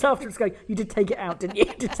 10 minutes afterwards going, you did take it out, didn't you?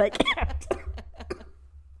 You did take it out.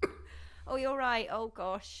 Oh, you're right. Oh,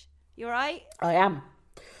 gosh. You all right? I am.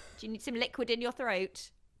 Do you need some liquid in your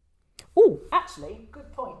throat? Oh, actually,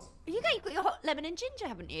 good point. You've got your hot lemon and ginger,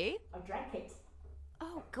 haven't you? I drank it.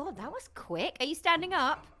 Oh, God, that was quick. Are you standing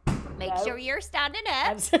up? Make sure you're standing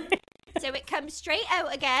up. so it comes straight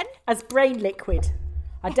out again. As brain liquid.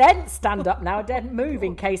 I daren't stand up now. I daren't move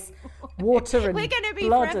in case water and we're going to be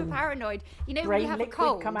blood forever and paranoid. You know, when brain you have a liquid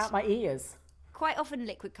cold, come out my ears. Quite often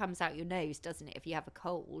liquid comes out your nose, doesn't it, if you have a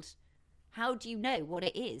cold? How do you know what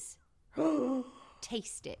it is?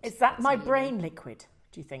 Taste it. Is that my brain liquid,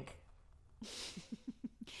 do you think?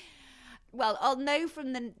 Well, I'll know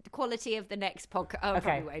from the quality of the next podcast. Oh, I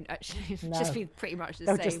Okay. probably won't, actually. It'll just be pretty much the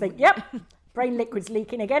They'll same. just think, yep, brain liquid's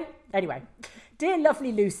leaking again. Anyway, dear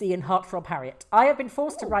lovely Lucy and Heartthrob Harriet, I have been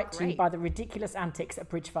forced to write to you by the ridiculous antics at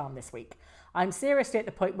Bridge Farm this week. I'm seriously at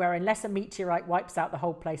the point where unless a meteorite wipes out the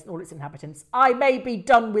whole place and all its inhabitants, I may be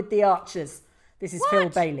done with the Archers. This is Phil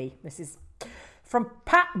Bailey. From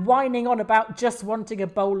Pat whining on about just wanting a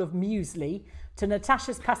bowl of muesli to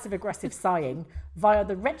Natasha's passive-aggressive sighing via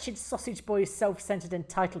the wretched sausage boy's self-centred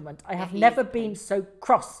entitlement, I have never been so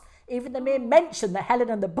cross. Even the mere mention that Helen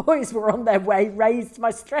and the boys were on their way raised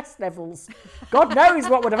my stress levels. God knows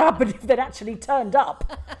what would have happened if they'd actually turned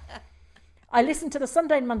up. I listened to the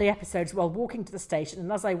Sunday and Monday episodes while walking to the station,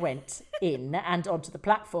 and as I went in and onto the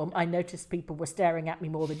platform, I noticed people were staring at me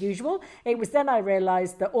more than usual. It was then I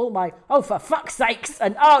realised that all my, oh, for fuck's sakes,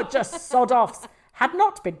 and oh, just sod offs, had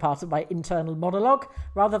not been part of my internal monologue.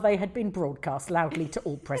 Rather, they had been broadcast loudly to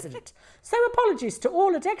all present. So apologies to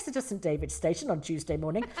all at Exeter St David's Station on Tuesday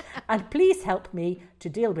morning, and please help me to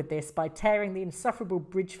deal with this by tearing the insufferable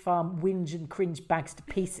Bridge Farm whinge and cringe bags to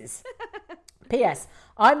pieces. P.S.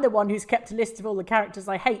 I'm the one who's kept a list of all the characters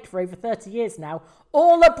I hate for over 30 years now.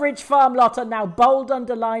 All the Bridge Farm lot are now bold,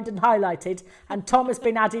 underlined and highlighted, and Tom has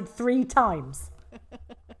been added 3 times.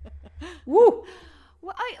 Woo!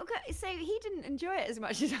 Well, okay, so he didn't enjoy it as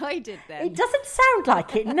much as I did then. It doesn't sound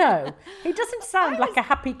like it, no. He doesn't sound like a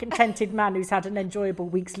happy, contented man who's had an enjoyable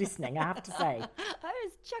week's listening, I have to say. I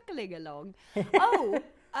was chuckling along.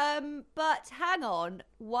 But hang on.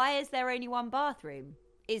 Why is there only one bathroom?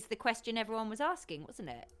 Is the question everyone was asking, wasn't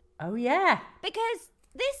it? Oh, yeah. Because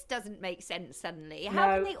this doesn't make sense suddenly.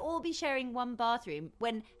 How can they all be sharing one bathroom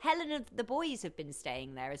when Helen and the boys have been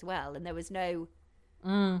staying there as well and there was no...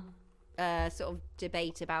 sort of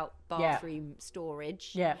debate about bathroom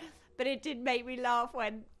storage. Yeah. But it did make me laugh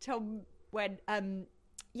when Tom went, so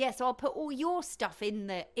I'll put all your stuff in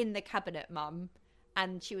the cabinet, Mum.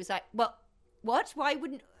 And she was like, well, what? Why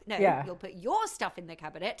wouldn't... No, you'll put your stuff in the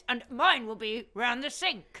cabinet and mine will be round the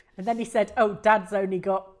sink. And then he said, oh, Dad's only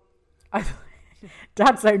got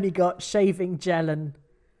shaving gel and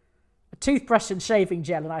a toothbrush and shaving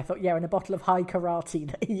gel. And I thought, and a bottle of high karate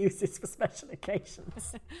that he uses for special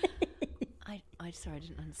occasions. Sorry, I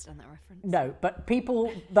didn't understand that reference. No, but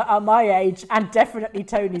people that are my age and definitely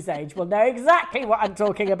Tony's age will know exactly what I'm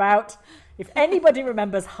talking about. If anybody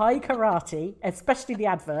remembers high karate, especially the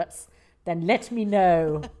adverts, then let me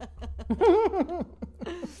know.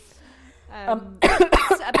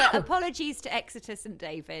 But apologies to Exeter St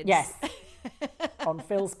David's. Yes, on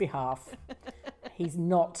Phil's behalf. He's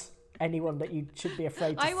not anyone that you should be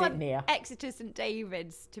afraid to sit near. I want Exeter St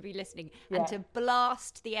David's to be listening and to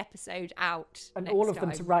blast the episode out. And all of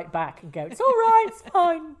them to write back and go, it's all right, it's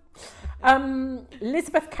fine.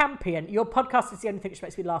 Elizabeth Campion, your podcast is the only thing which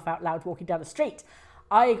makes me laugh out loud walking down the street.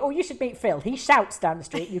 You should meet Phil. He shouts down the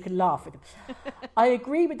street. You can laugh with him. I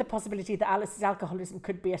agree with the possibility that Alice's alcoholism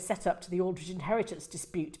could be a setup to the Aldridge inheritance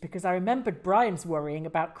dispute because I remembered Brian's worrying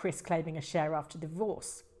about Chris claiming a share after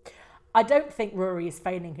divorce. I don't think Rory is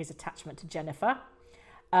feigning his attachment to Jennifer.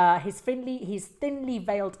 His thinly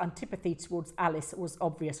veiled antipathy towards Alice was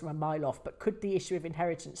obvious from a mile off, but could the issue of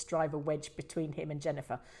inheritance drive a wedge between him and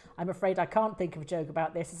Jennifer? I'm afraid I can't think of a joke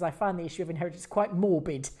about this, as I find the issue of inheritance quite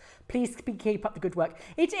morbid. Please keep up the good work.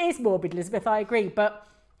 It is morbid, Elizabeth, I agree, but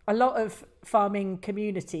a lot of farming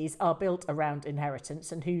communities are built around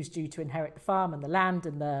inheritance and who's due to inherit the farm and the land,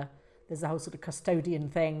 and there's a whole sort of custodian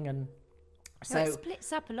thing, and so it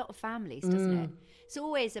splits up a lot of families, doesn't it? It's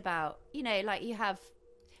always about, like you have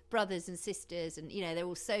brothers and sisters and, they're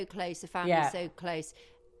all so close, the family's so close.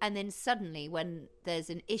 And then suddenly when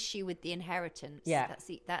there's an issue with the inheritance,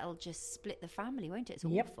 that'll just split the family, won't it? It's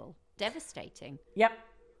awful. Devastating. Yep.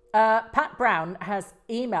 Pat Brown has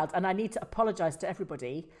emailed, and I need to apologise to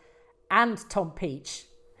everybody, and Tom Peach,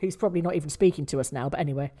 who's probably not even speaking to us now, but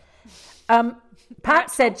anyway.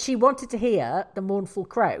 Pat said she wanted to hear The Mournful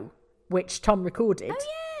Crow, which Tom recorded. Oh,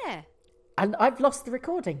 yeah. And I've lost the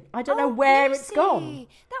recording. I don't know where it's gone.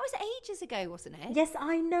 That was ages ago, wasn't it? Yes,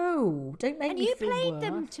 I know. Don't make me feel And you played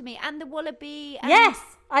them to me, and the Wallaby. And... Yes,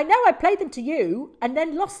 I know. I played them to you and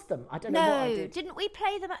then lost them. I don't know what I did. Didn't we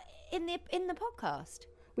play them in the podcast?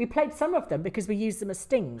 We played some of them because we used them as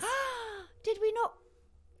stings. Did we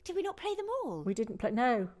not play them all? We didn't play,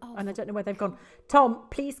 no. And I don't know where they've gone. Tom,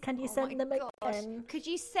 please, can you send them again? Could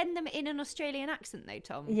you send them in an Australian accent, though,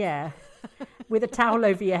 Tom? Yeah. With a towel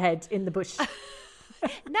over your head in the bush.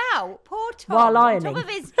 Now, poor Tom, while ironing. on top of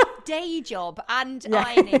his day job and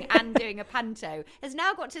ironing and doing a panto, has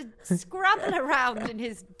now got to scrabble around in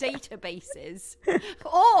his databases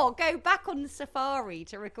or go back on Safari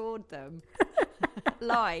to record them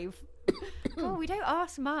live. Oh, we don't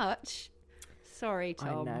ask much. Sorry,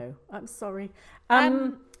 Tom. I know. I'm sorry.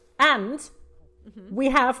 And we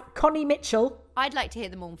have Connie Mitchell. I'd like to hear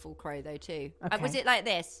The Mournful Crow, though, too. Okay. Was it like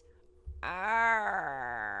this?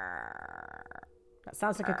 That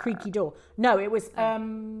sounds like a creaky door. No, it was... it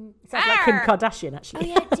sounds like Kim Kardashian, actually.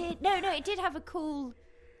 Oh, yeah, it did. No, it did have a cool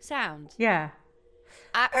sound. Yeah.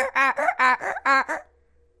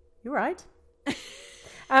 You're right.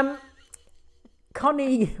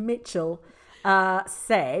 Connie Mitchell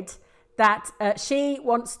said that she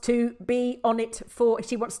wants to be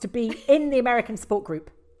she wants to be in the American support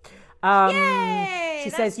group. Yay! She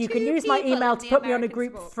says, you can use my email to put me on a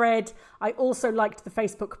group thread. I also liked the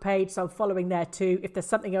Facebook page, so I'm following there too. If there's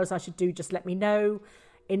something else I should do, just let me know.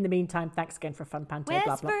 In the meantime, thanks again for a fun panto,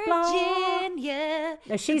 blah, blah, blah. Virginia.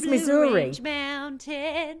 No, she's Blue Missouri. Ridge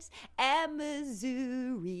Mountains and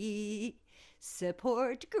Missouri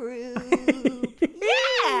support group.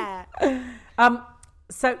 Yeah.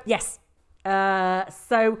 So, yes.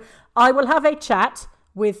 So I will have a chat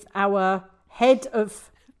with our head of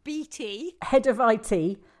IT,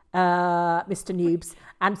 Mr. Noobs,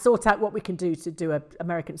 and sort out what we can do to do an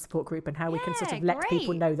American support group and how we can sort of let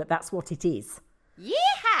people know that that's what it is. Yeah.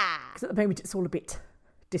 Because at the moment it's all a bit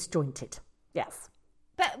disjointed. Yes.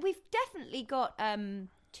 But we've definitely got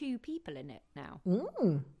 2 people in it now.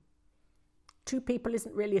 2 people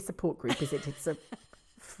isn't really a support group, is it? It's a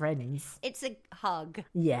friends. It's a hug.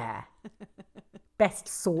 Yeah. Best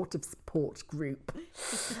sort of support group.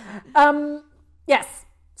 Yes.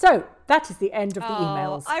 So that is the end of the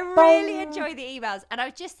emails. I really enjoy the emails. And I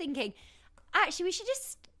was just thinking, actually, we should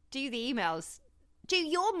just do the emails. Do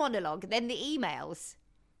your monologue, then the emails.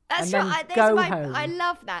 That's right. Go home. I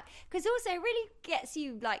love that. Because also it really gets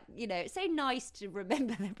you, like, you know, it's so nice to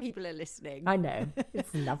remember that people are listening. I know.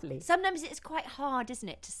 It's lovely. Sometimes it's quite hard, isn't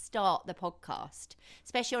it, to start the podcast,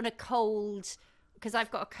 especially on a cold, because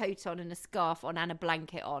I've got a coat on and a scarf on and a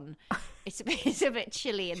blanket on. It's a bit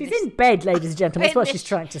chilly. She's in bed, ladies and gentlemen. That's what she's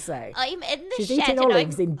trying to say. I'm in the She's shed. eating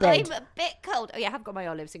olives in bed. I'm a bit cold. Oh, yeah, I have got my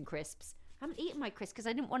olives and crisps. I haven't eaten my crisps because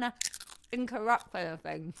I didn't want to interrupt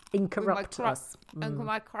anything. Interrupt us.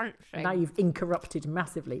 My crunching. Now you've interrupted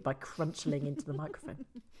massively by crunchling into the microphone.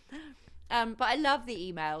 But I love the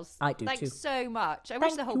emails. I do Thanks too. so much. I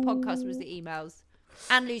wish the whole podcast was the emails.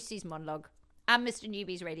 And Lucy's monologue. And Mr.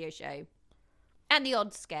 Newby's radio show. And the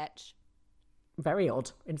odd sketch. Very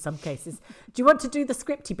odd in some cases. Do you want to do the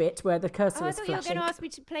scripty bit where the cursor is flashing? I thought you were going to ask me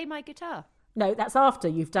to play my guitar. No, that's after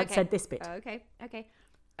you've said this bit. Okay.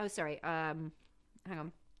 Oh, sorry. Hang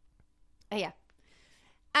on. Oh, yeah.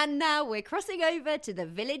 And now we're crossing over to the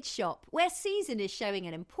village shop where Susan is showing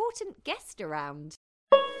an important guest around.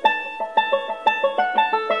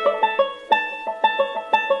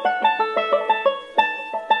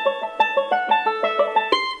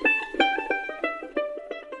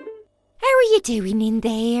 How are you doing in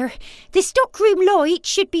there? The stockroom light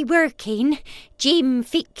should be working. Jim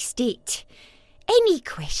fixed it. Any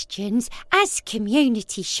questions? As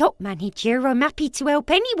community shop manager, I'm happy to help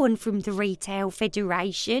anyone from the Retail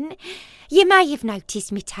Federation. You may have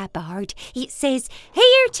noticed my tabard. It says,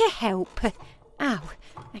 here to help. Oh,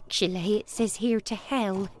 actually, it says here to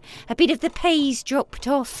hell. A bit of the P's dropped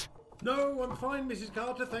off. No, I'm fine, Mrs.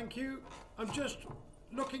 Carter, thank you. I'm just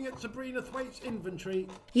looking at Sabrina Thwaite's inventory.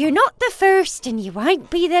 You're not the first and you won't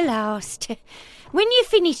be the last. When you're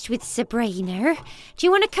finished with Sabrina, do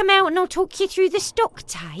you want to come out and I'll talk you through the stock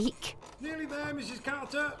take? Nearly there, Mrs.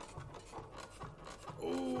 Carter.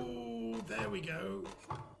 Oh, there we go.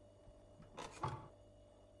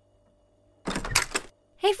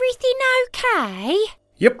 Everything okay?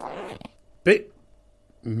 Yep. Bit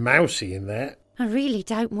mousy in there. I really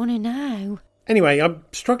don't want to know. Anyway, I'm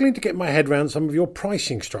struggling to get my head around some of your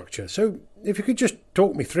pricing structure, so if you could just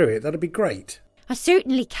talk me through it, that'd be great. I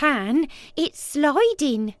certainly can. It's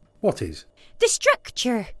sliding. What is? The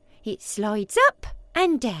structure. It slides up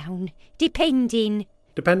and down, depending.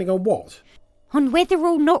 Depending on what? On whether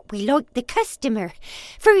or not we like the customer.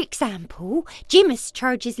 For example, Jimus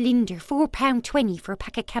charges Linda £4.20 for a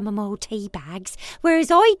pack of chamomile tea bags,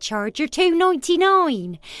 whereas I charge her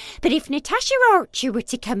 $2.99. But if Natasha Archer were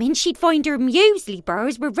to come in, she'd find her muesli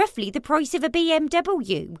bars were roughly the price of a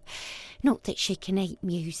BMW. Not that she can eat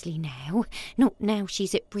muesli now, not now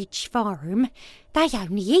she's at Bridge Farm. They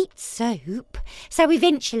only eat soup, so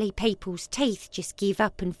eventually people's teeth just give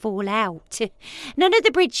up and fall out. None of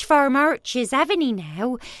the Bridge Farm Archers have any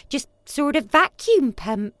now, just sort of vacuum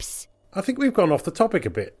pumps. I think we've gone off the topic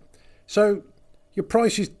a bit. So, your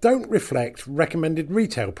prices don't reflect recommended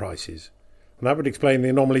retail prices. And that would explain the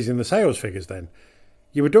anomalies in the sales figures then.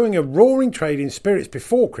 You were doing a roaring trade in spirits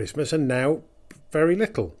before Christmas and now very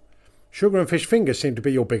little. Sugar and fish fingers seem to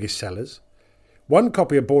be your biggest sellers. 1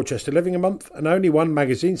 copy of Borchester Living a month and only 1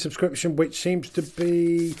 magazine subscription, which seems to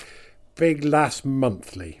be Big Lass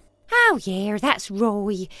Monthly. Oh, yeah, that's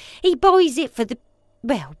Roy. He buys it for the...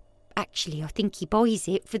 Well, actually, I think he buys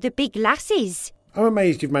it for the big lasses. I'm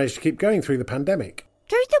amazed you've managed to keep going through the pandemic.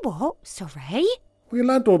 Through the what? Sorry? Well, your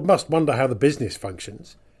landlord must wonder how the business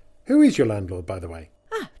functions. Who is your landlord, by the way?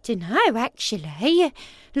 Oh, dunno, actually.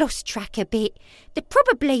 Lost track a bit. They're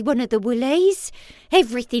probably one of the Woolies.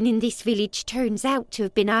 Everything in this village turns out to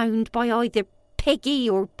have been owned by either Peggy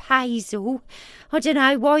or Hazel. I don't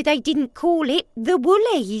know why they didn't call it the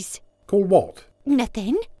Woolies. Call what?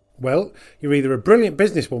 Nothing. Well, you're either a brilliant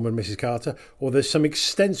businesswoman, Mrs. Carter, or there's some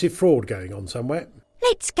extensive fraud going on somewhere.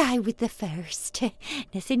 Let's go with the first.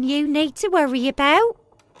 Nothing you need to worry about.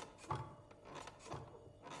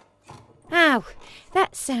 Oh,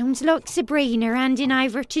 that sounds like Sabrina handing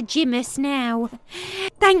over to Jimus now.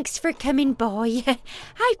 Thanks for coming by.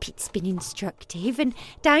 Hope it's been instructive, and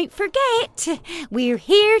don't forget, we're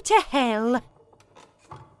here to help.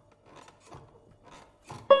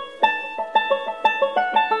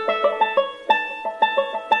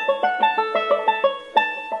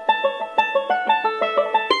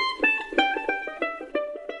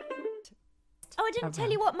 Oh, I didn't tell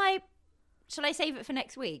you what my... Shall I save it for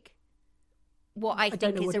next week? What I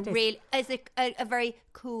think is a very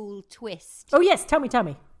cool twist. Oh, yes, tell me.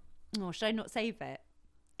 Oh, should I not save it?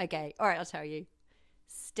 Okay, all right, I'll tell you.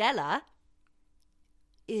 Stella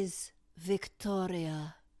is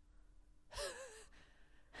Victoria.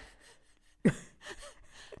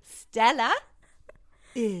 Stella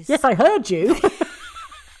is... Yes, I heard you.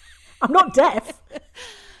 I'm not deaf.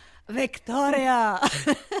 Victoria.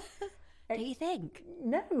 What do you think?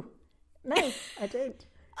 No, I don't.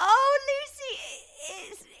 Oh, Lucy,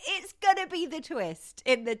 it's gonna be the twist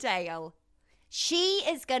in the tale.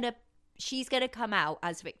 She's gonna come out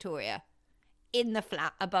as Victoria in the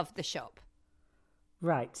flat above the shop.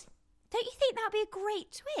 Right. Don't you think that'd be a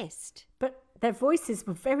great twist? But their voices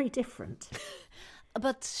were very different.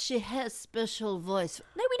 But she has special voice.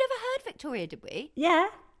 No, we never heard Victoria, did we? Yeah.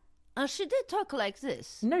 She did talk like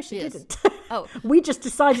this. No, she didn't. Oh. We just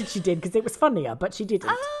decided she did because it was funnier, but she didn't.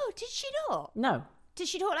 Oh, did she not? No. Did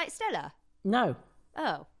she talk like Stella? No.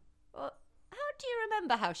 Oh. Well, how do you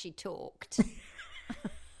remember how she talked?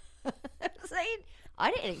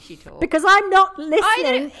 I didn't think she talked. Because I'm not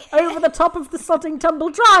listening over the top of the sodding tumble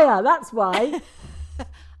dryer, that's why.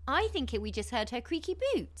 I think we just heard her creaky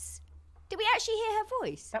boots. Did we actually hear her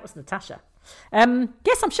voice? That was Natasha.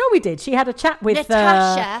 Yes, I'm sure we did. She had a chat with...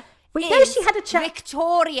 Natasha she had a chat...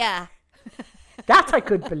 Victoria. That I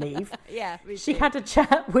could believe. Yeah. She had a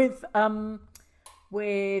chat with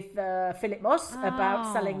Philip Moss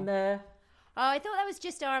about selling the... Oh, I thought that was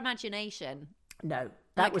just our imagination. No,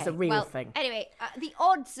 that was a real thing. Anyway, the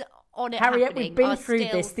odds on it Harriet, we've been through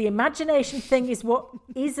this. The imagination thing is what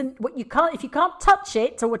you can't... If you can't touch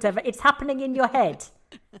it or whatever, it's happening in your head.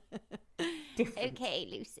 Different. Okay,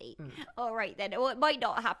 Lucy. All right then. Well, it might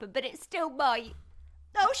not happen, but it still might.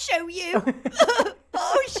 I'll show you.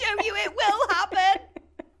 I'll show you it will happen.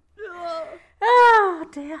 Oh,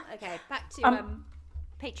 dear. Okay, back to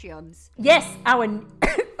Patreons. Yes, our...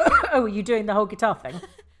 Oh, are you doing the whole guitar thing? I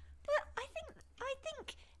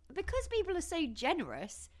think because people are so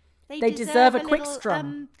generous, they deserve a quick little,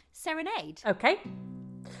 strum. Serenade. Okay.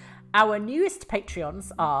 Our newest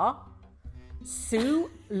Patreons are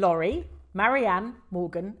Sue, Laurie, Marianne,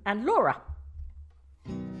 Morgan, and Laura.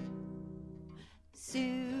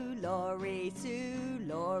 Sue, Laurie,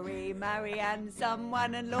 Marianne,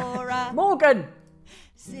 someone, and Laura. Morgan!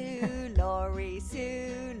 Sue, Laurie,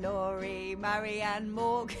 Marianne,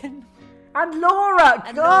 Morgan. And Laura!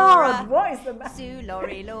 And God, Laura. what is the matter? Sue,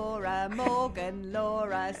 Laurie, Laura, Morgan,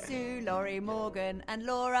 Laura. Sue, Laurie, Morgan, and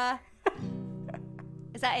Laura.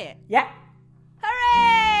 Is that it? Yeah.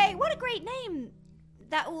 Hooray! What a great name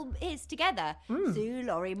that all is together. Sue,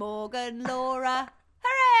 Laurie, Morgan, Laura.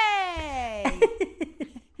 Hooray!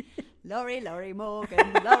 Laurie,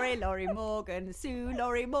 Morgan, Laurie, Morgan, Sue,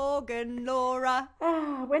 Laurie, Morgan, Laura.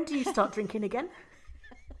 When do you start drinking again?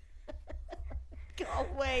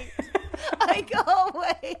 Can't wait. I can't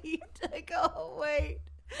wait.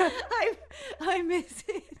 I miss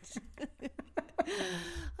it.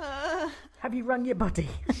 Have you run your buddy?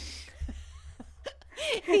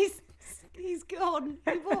 He's gone.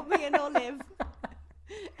 He bought me an olive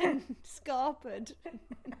and scarpered.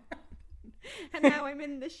 And now I'm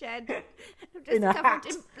in the shed. I'm just covered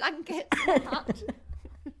in blankets and a hat.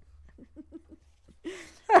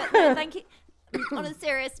 But no, thank you. On a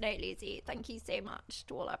serious note, Lucy, thank you so much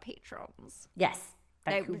to all our patrons. Yes.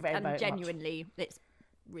 Thank you very much. Genuinely, it's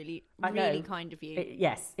really kind of you.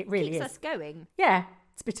 Yes, it really keeps is. us going. Yeah,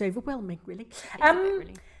 it's a bit overwhelming, really.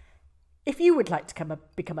 Really. If you would like to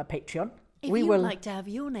become a Patreon, if you would like to have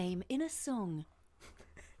your name in a song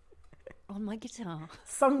on my guitar.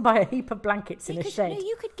 Sung by a heap of blankets in a shed. No,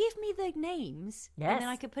 you could give me the names. Yes. And then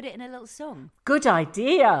I could put it in a little song. Good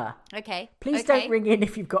idea. Okay. Please don't ring in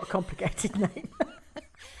if you've got a complicated name.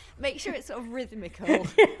 Make sure it's sort of rhythmical.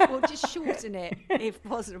 Or just shorten it, if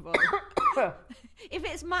possible. If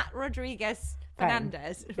it's Matt Rodriguez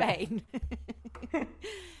Fernandez, Payne.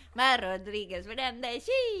 Matt Rodriguez Fernandez.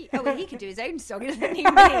 Oh, well, he could do his own song, isn't he?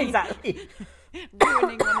 Exactly.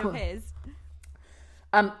 Ruining one of his.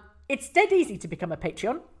 It's dead easy to become a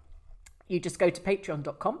Patreon. You just go to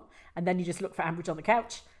patreon.com and then you just look for Ambridge on the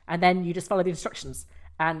Couch and then you just follow the instructions.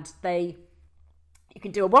 And you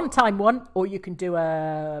can do a one-time one or you can do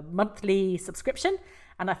a monthly subscription.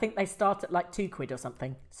 And I think they start at like £2 or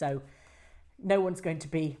something. So we're not going to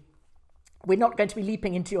be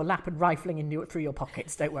leaping into your lap and rifling through your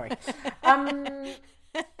pockets. Don't worry.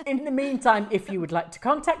 In the meantime, if you would like to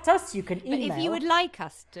contact us, you can email. But if you would like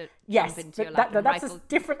us to yes, jump into your lap and that's rifle, a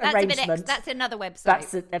different arrangement. That's another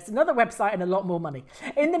website. That's another website and a lot more money.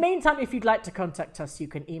 In the meantime, if you'd like to contact us, you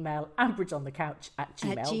can email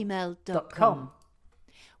ambridgeonthecouch@gmail.com.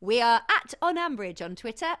 We are at On Ambridge on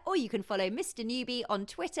Twitter, or you can follow Mr. Newbie on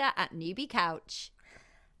Twitter at NewbieCouch.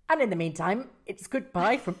 And in the meantime, it's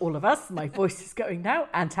goodbye from all of us. My voice is going now.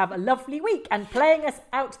 And have a lovely week. And playing us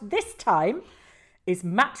out this time is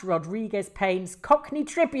Matt Rodriguez Payne's Cockney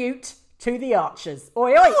tribute to the Archers.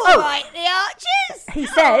 Oi, oi! All right, the Archers! He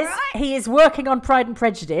says he is working on Pride and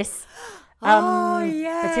Prejudice.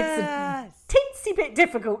 Yes. But it's a teensy bit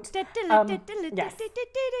difficult. Yes.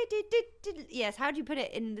 Yes, how do you put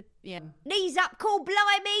it in the... Yeah. Knees up, call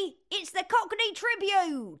blimey! It's the Cockney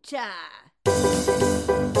tribute!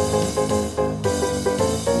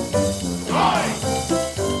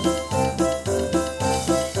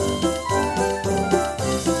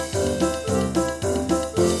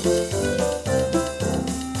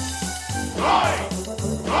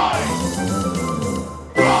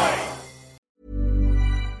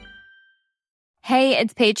 Hey,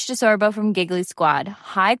 it's Paige DeSorbo from Giggly Squad.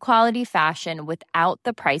 High quality fashion without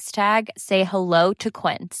the price tag. Say hello to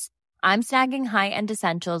Quince. I'm snagging high-end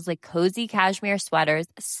essentials like cozy cashmere sweaters,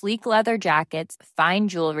 sleek leather jackets, fine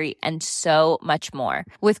jewelry, and so much more.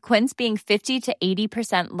 With Quince being 50 to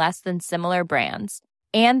 80% less than similar brands.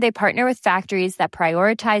 And they partner with factories that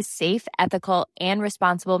prioritize safe, ethical, and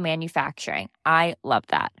responsible manufacturing. I love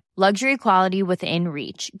that. Luxury quality within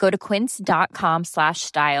reach. Go to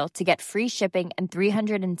quince.com/style to get free shipping and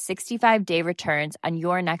 365-day returns on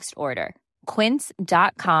your next order.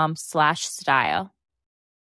 Quince.com/style.